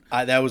 11.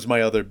 That was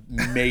my other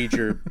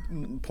major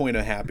point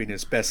of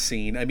happiness, best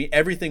scene. I mean,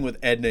 everything with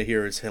Edna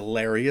here is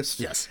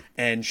hilarious. Yes.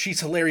 And she's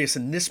hilarious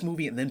in this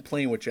movie and then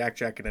playing with Jack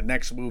Jack in the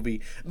next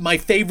movie. My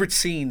favorite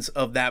scenes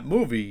of that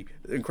movie,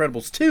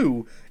 Incredibles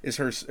 2, is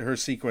her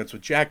sequence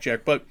with Jack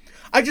Jack. But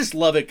I just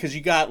love it because you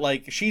got,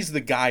 like, she's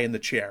the guy in the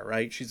chair,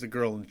 right? She's the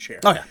girl in the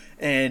chair. Oh, yeah.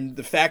 And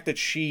the fact that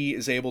she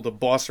is able to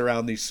boss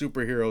around these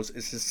superheroes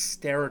is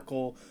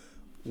hysterical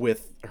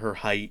with her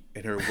height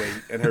and her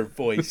weight and her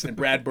voice. And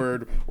Brad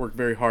Bird worked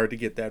very hard to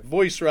get that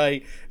voice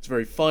right. It's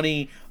very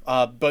funny.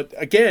 But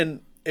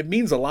again, it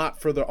means a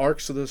lot for the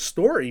arcs of the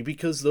story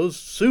because those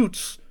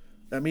suits,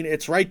 I mean,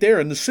 it's right there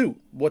in the suit,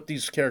 what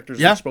these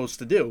characters are supposed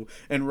to do.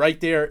 And right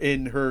there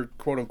in her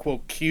quote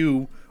unquote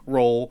Q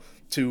role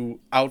to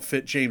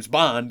outfit James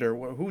Bond,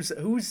 or who's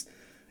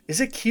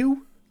is it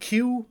Q?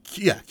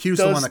 Yeah, Q's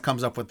the one that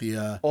comes up with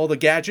the... all the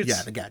gadgets?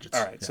 Yeah, the gadgets.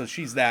 All right, Yeah. so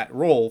she's that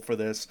role for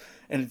this,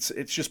 and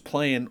it's just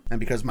playing. And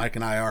because Mike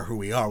and I are who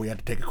we are, we had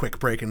to take a quick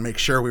break and make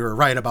sure we were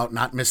right about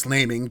not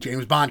misnaming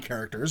James Bond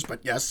characters.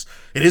 But yes,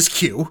 it is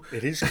Q.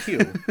 It is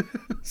Q.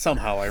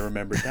 Somehow I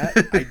remembered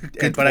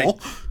that, but I pull.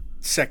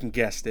 second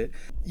guessed it.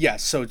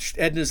 Yes, so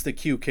Edna's the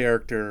Q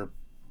character,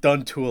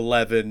 done to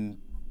 11,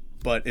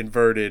 but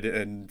inverted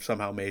and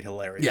somehow made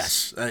hilarious.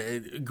 Yes,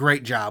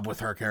 great job with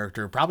her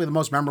character. Probably the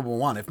most memorable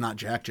one, if not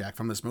Jack Jack,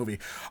 from this movie.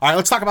 All right,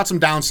 let's talk about some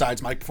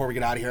downsides, Mike, before we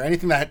get out of here.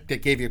 Anything that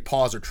gave you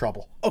pause or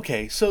trouble?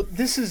 Okay, so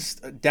this is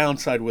a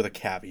downside with a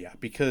caveat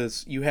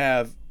because you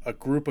have a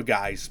group of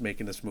guys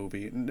making this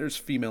movie, and there's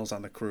females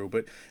on the crew,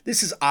 but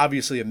this is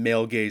obviously a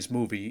male gaze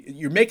movie.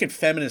 You're making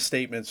feminist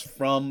statements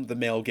from the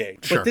male gaze,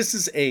 Sure. but this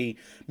is a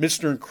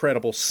Mr.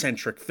 Incredible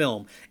centric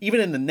film. Even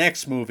in the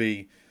next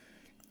movie,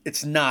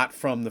 it's not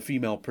from the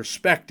female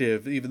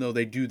perspective, even though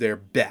they do their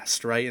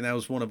best, right? And that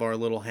was one of our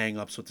little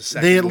hang-ups with the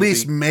second They at movie.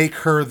 least make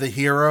her the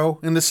hero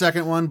in the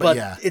second one, but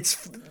yeah.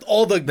 it's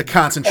all the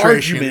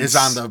concentration arguments is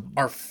on the-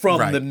 are from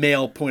right. the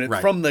male point of,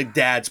 Right. from the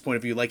dad's point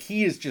of view. Like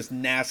he is just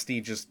nasty,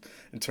 just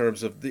in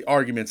terms of the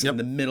arguments in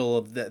the middle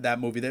of that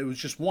movie. That was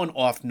just one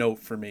off note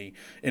for me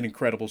in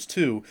Incredibles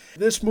 2.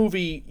 This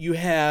movie, you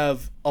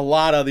have a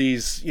lot of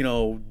these,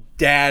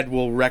 dad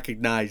will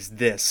recognize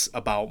this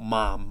about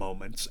mom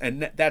moments,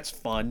 and that's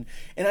fun.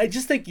 And I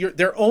just think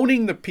they're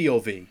owning the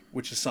POV,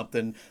 which is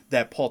something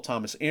that Paul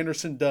Thomas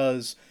Anderson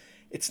does.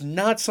 It's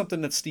not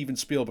something that Steven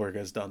Spielberg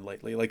has done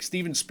lately. Like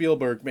Steven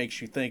Spielberg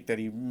makes you think that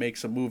he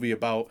makes a movie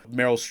about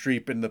Meryl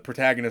Streep in the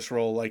protagonist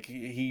role, like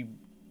he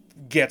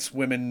gets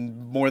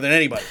women more than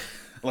anybody.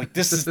 Like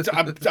this is,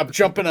 I'm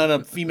jumping on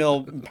a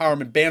female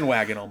empowerment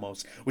bandwagon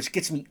almost, which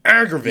gets me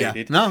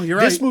aggravated. Yeah. No, you're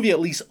right. This movie at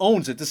least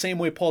owns it the same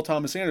way Paul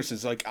Thomas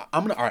Anderson's like,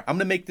 I'm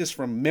gonna make this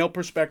from male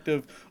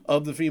perspective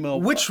of the female,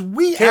 Which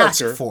we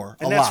character, ask for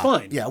a and lot. that's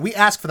fine. Yeah, we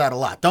ask for that a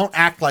lot. Don't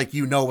act like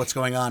you know what's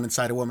going on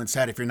inside a woman's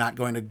head if you're not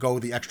going to go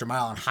the extra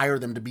mile and hire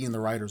them to be in the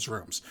writers'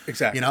 rooms.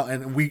 Exactly.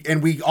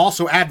 And we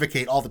also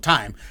advocate all the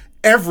time.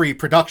 Every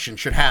production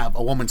should have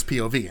a woman's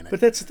POV in it. But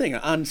that's the thing.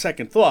 On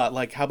second thought,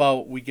 like, how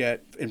about we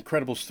get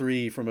Incredibles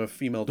 3 from a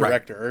female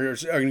director, or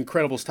an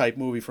Incredibles type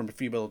movie from a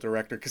female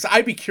director? Because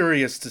I'd be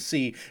curious to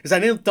see, because I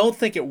don't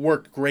think it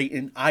worked great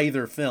in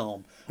either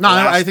film. No,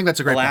 I think that's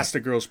a great point.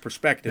 Elastigirl's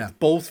perspective. Yeah.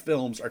 Both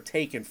films are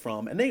taken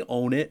from, and they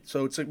own it.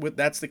 So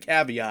that's the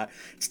caveat.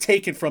 It's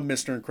taken from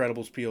Mr.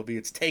 Incredible's POV.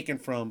 It's taken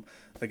from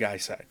the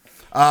guy's side.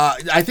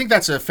 I think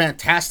that's a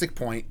fantastic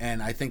point,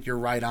 and I think you're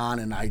right on,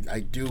 and I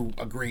do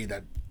agree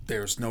that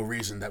there's no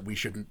reason that we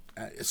shouldn't,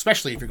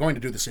 especially if you're going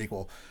to do the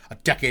sequel a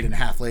decade and a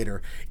half later,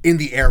 in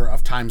the era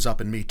of Time's Up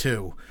and Me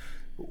Too,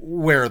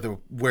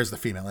 where's the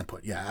female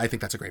input? Yeah, I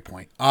think that's a great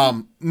point.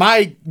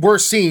 My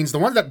worst scenes, the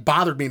one that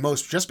bothered me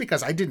most, just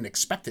because I didn't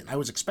expect it.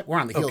 We're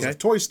on the heels of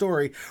Toy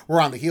Story.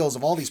 We're on the heels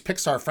of all these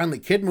Pixar-friendly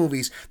kid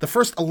movies. The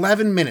first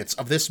 11 minutes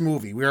of this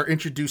movie, we are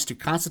introduced to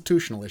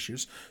constitutional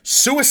issues,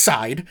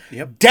 suicide,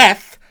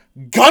 death,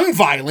 gun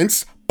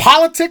violence,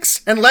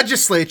 politics and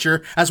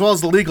legislature, as well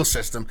as the legal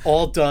system.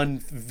 All done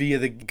via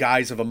the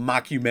guise of a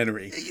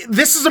mockumentary.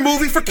 This is a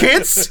movie for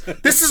kids.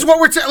 This is what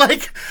we're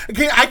like.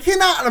 Okay, I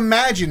cannot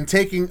imagine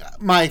taking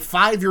my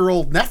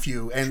 5-year-old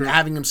nephew and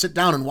having him sit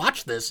down and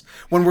watch this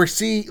when we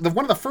see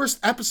one of the first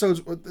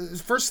episodes.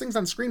 First things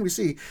on screen we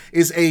see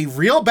is a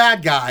real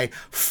bad guy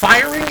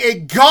firing a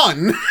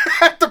gun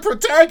at the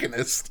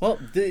protagonist. Well,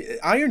 the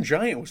Iron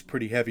Giant was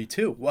pretty heavy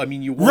too. I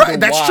mean, you wonder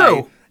That's why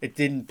true. it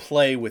didn't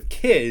play with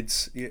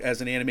kids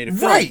as an animated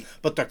film, Right.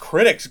 but the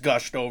critics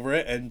gushed over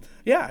it, and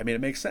yeah, I mean,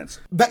 it makes sense.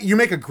 But you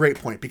make a great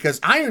point, because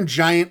Iron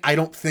Giant, I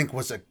don't think,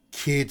 was a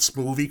kids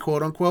movie,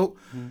 quote unquote.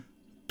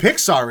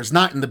 Pixar is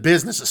not in the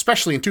business,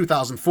 especially in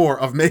 2004,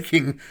 of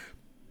making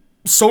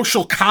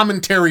social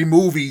commentary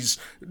movies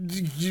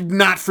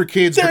not for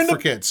kids, They're but in for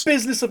the kids.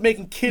 business of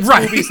making kids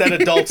Right. movies that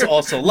adults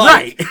also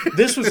like. Right.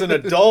 This was an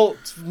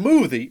adult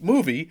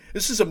movie.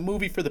 This is a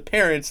movie for the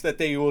parents that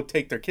they will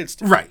take their kids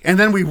to. Right. And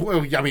then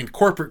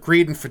corporate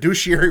greed and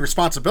fiduciary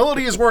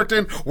responsibility is worked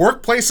in.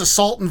 Workplace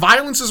assault and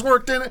violence is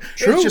worked in.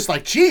 True. It's just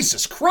like,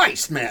 Jesus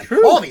Christ, man.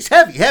 All these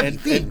heavy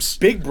themes.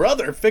 Big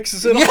Brother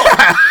fixes it all.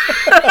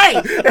 Right.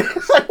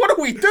 It's like, what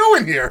are we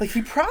doing here? Like,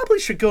 he probably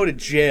should go to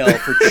jail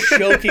for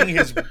choking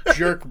his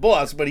jerk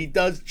boss, but he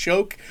does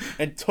choke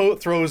and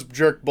throws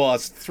jerk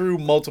boss through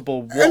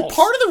multiple walls. And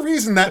part of the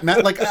reason that,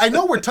 I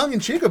know we're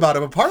tongue-in-cheek about it,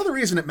 but part of the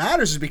reason it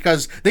matters is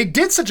because they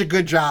did such a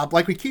good job,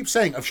 like we keep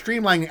saying, of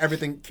streamlining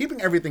everything,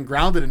 keeping everything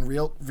grounded in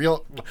real,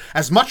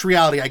 as much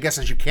reality, I guess,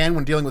 as you can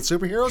when dealing with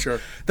superheroes.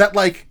 Sure. That,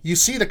 you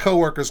see the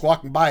coworkers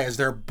walking by as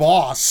their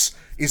boss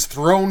is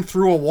thrown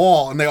through a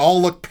wall, and they all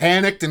look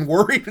panicked and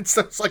worried and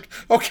stuff. It's like,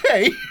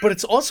 okay. But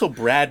it's also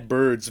Brad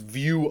Bird's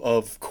view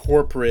of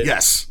corporate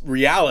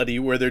reality,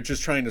 where they're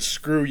just trying to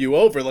screw you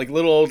over like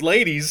little old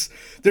ladies.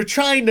 They're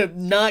trying to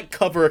not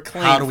cover a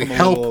claim. How do we from a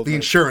help little the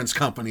insurance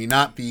company,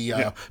 not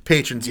the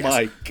patrons? Yes.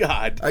 My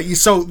God.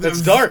 So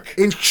that's dark.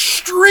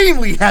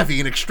 Extremely heavy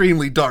and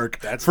extremely dark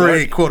for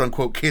dark. a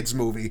quote-unquote kids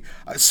movie.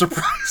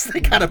 Surprised they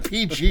got a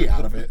PG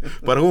out of it.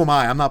 But who am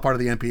I? I'm not part of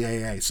the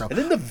MPAA. So. And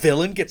then the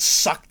villain gets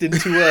sucked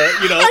into a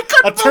I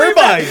couldn't believe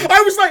turbine. that.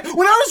 I was like,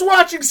 when I was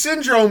watching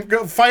Syndrome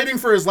fighting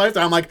for his life,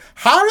 I'm like,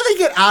 how do they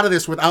get out of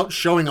this without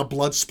showing a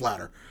blood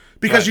splatter?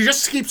 Because you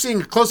just keep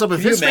seeing a close-up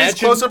of his face,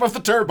 close-up of the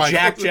turbine.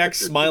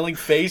 Jack's smiling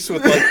face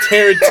with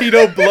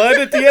Tarantino blood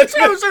at the end.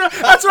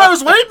 That's what I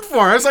was waiting for.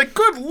 I was like,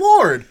 good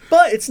Lord.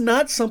 But it's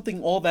not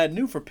something all that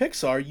new for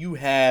Pixar. You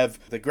have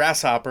the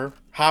grasshopper,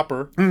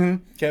 Hopper,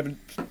 Kevin,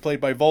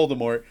 played by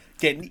Voldemort,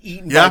 getting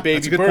eaten by baby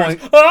that's a good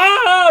birds.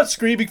 point.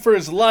 Screaming for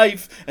his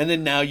life. And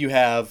then now you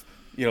have,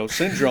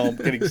 Syndrome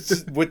getting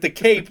with the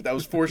cape that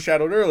was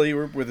foreshadowed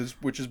earlier,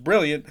 which is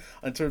brilliant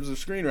in terms of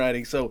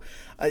screenwriting. So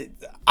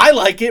I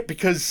like it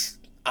because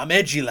I'm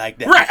edgy like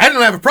that. Right, I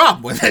don't have a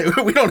problem with it.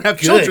 We don't have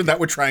children that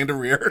we're trying to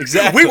rear.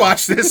 Exactly. We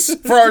watch this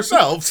for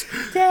ourselves.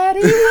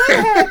 Daddy,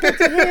 what happened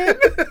to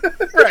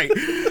him? Right.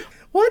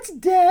 What's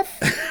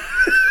death?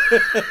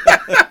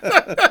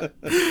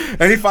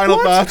 Any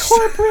final thoughts?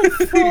 Corporate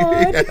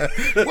fraud?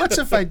 Yeah. What's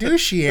a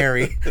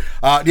fiduciary?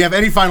 Do you have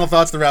any final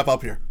thoughts to wrap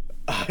up here?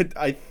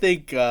 I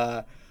think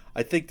the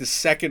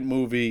second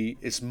movie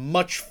is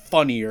much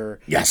funnier.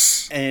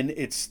 Yes. And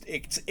it's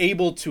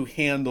able to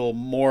handle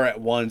more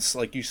at once.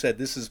 Like you said,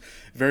 this is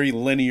very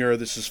linear.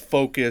 This is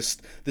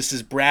focused. This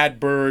is Brad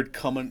Bird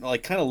coming,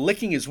 kind of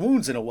licking his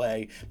wounds in a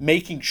way,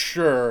 making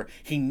sure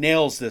he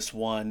nails this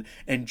one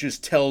and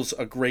just tells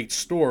a great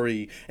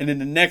story. And in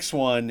the next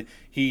one,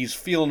 he's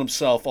feeling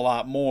himself a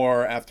lot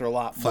more after a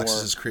lot more.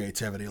 Flexes his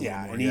creativity a little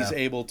more. And he's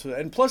able to.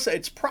 And plus,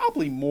 it's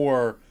probably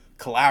more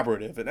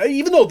collaborative, and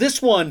even though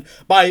this one,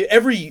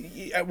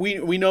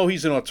 we know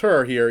he's an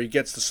auteur here, he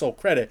gets the sole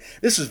credit.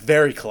 This is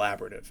very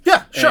collaborative.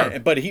 Yeah, sure.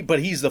 But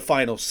he's the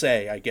final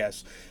say, I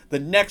guess. The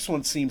next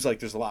one seems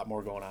like there's a lot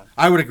more going on.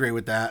 I would agree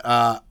with that.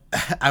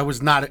 I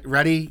was not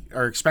ready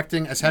or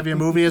expecting as heavy a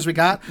movie as we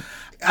got.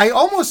 I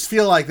almost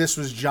feel like this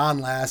was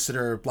John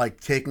Lasseter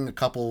taking a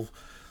couple,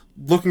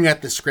 looking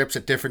at the scripts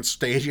at different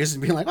stages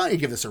and being like, why don't you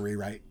give this a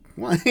rewrite?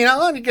 Well, Brad,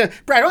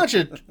 why don't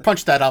you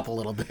punch that up a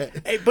little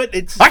bit? Hey, but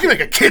I can make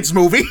a kids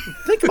movie.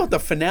 Think about the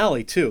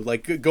finale too,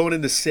 going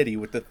in the city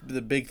with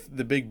the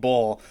big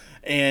ball,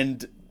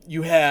 and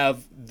you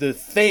have the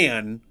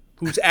fan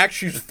who's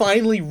actually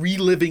finally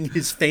reliving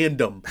his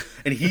fandom,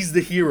 and he's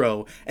the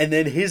hero, and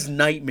then his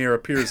nightmare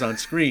appears on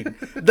screen.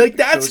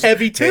 That's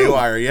heavy too.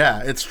 Haywire,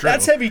 yeah, it's true.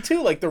 That's heavy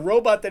too. The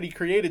robot that he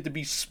created to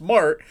be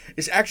smart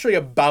is actually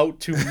about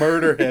to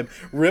murder him,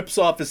 rips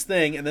off his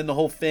thing, and then the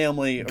whole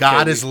family.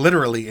 God is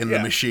literally in the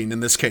machine in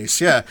this case.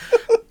 Yeah,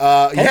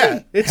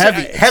 yeah, It's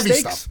heavy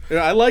stakes. stuff.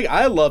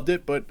 I loved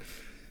it, but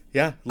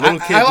Yeah, little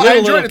kids. I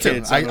enjoyed it too.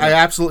 Kids I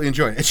absolutely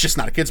enjoyed it. It's just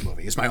not a kids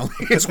movie. It's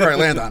where I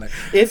land on it.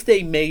 If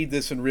they made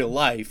this in real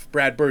life,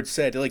 Brad Bird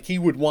said like he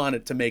would want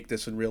it to make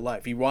this in real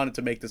life. He wanted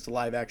to make this a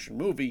live action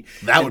movie.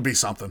 That would be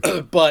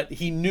something. But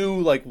he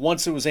knew like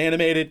once it was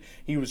animated,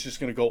 he was just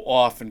going to go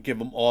off and give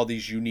them all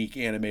these unique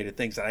animated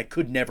things that I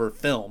could never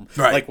film.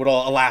 Right. Like with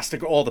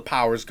all the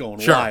powers going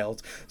Sure.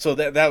 wild. So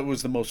that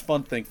was the most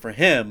fun thing for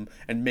him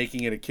and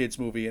making it a kids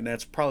movie, and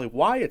that's probably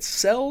why it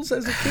sells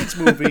as a kids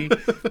movie.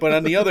 But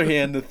on the other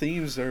hand, the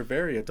themes are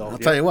very adult. I'll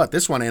tell you what,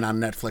 this one ain't on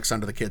Netflix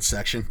under the kids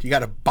section. You got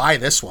to buy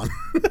this one.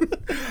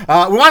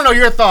 We want to know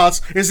your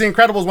thoughts. Is The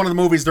Incredibles one of the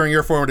movies during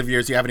your formative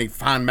years? Do you have any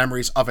fond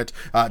memories of it?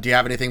 Do you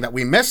have anything that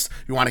we missed?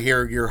 You want to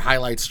hear your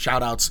highlights,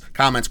 shout-outs,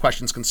 comments,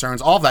 questions,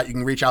 concerns, all of that. You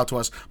can reach out to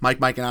us, Mike,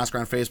 and Oscar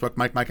on Facebook,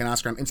 Mike, and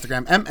Oscar on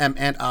Instagram,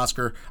 and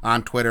Oscar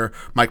on Twitter,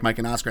 Mike,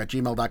 and Oscar at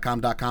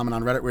gmail.com, and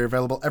on Reddit. We're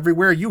available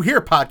everywhere you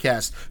hear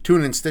podcasts.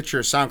 Tune in, Stitcher,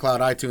 SoundCloud,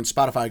 iTunes,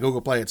 Spotify,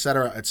 Google Play,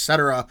 etc.,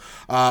 etc.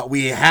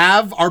 We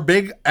have our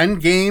big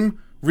Endgame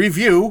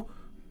review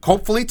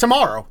hopefully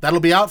tomorrow. That'll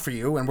be out for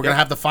you, and we're going to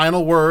have the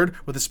final word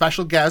with a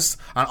special guest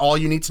on all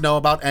you need to know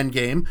about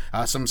Endgame.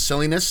 Some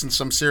silliness and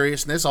some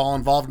seriousness all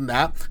involved in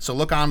that. So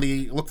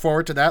look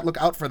forward to that.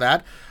 Look out for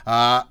that.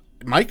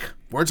 Mike,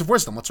 words of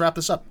wisdom. Let's wrap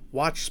this up.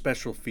 Watch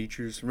special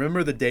features.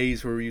 Remember the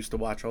days where we used to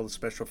watch all the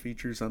special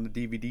features on the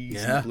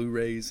DVDs and the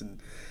Blu-rays, and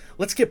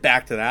let's get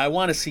back to that. I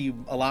want to see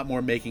a lot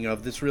more making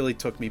of. This really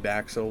took me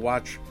back. So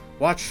watch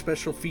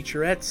special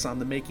featurettes on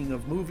the making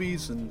of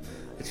movies, and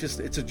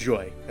it's a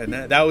joy. And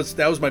that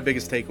was my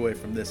biggest takeaway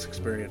from this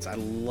experience. I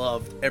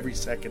loved every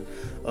second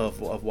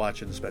of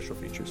watching the special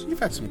features. You've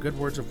had some good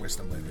words of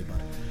wisdom lately,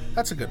 buddy.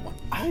 That's a good one.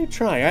 I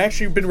try. I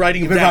actually been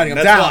writing them down. Writing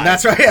them down.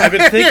 That's right. I've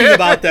been thinking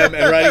about them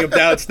and writing them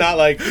down. It's not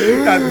like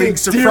I'm being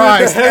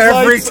surprised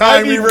every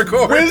time we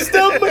record.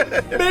 Wisdom.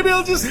 Maybe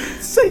I'll just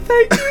say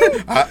thank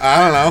you.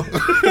 I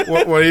don't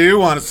know. What do you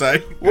want to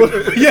say?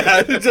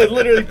 Yeah, it's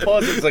literally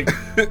pause. It's like,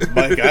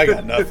 Mike, I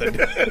got nothing.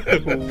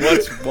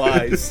 What's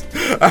wise?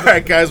 All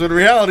right, guys. When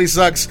reality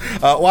sucks,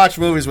 watch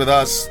movies with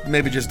us.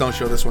 Maybe just don't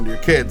show this one to your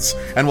kids,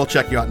 and we'll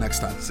check you out next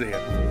time. See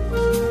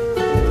ya.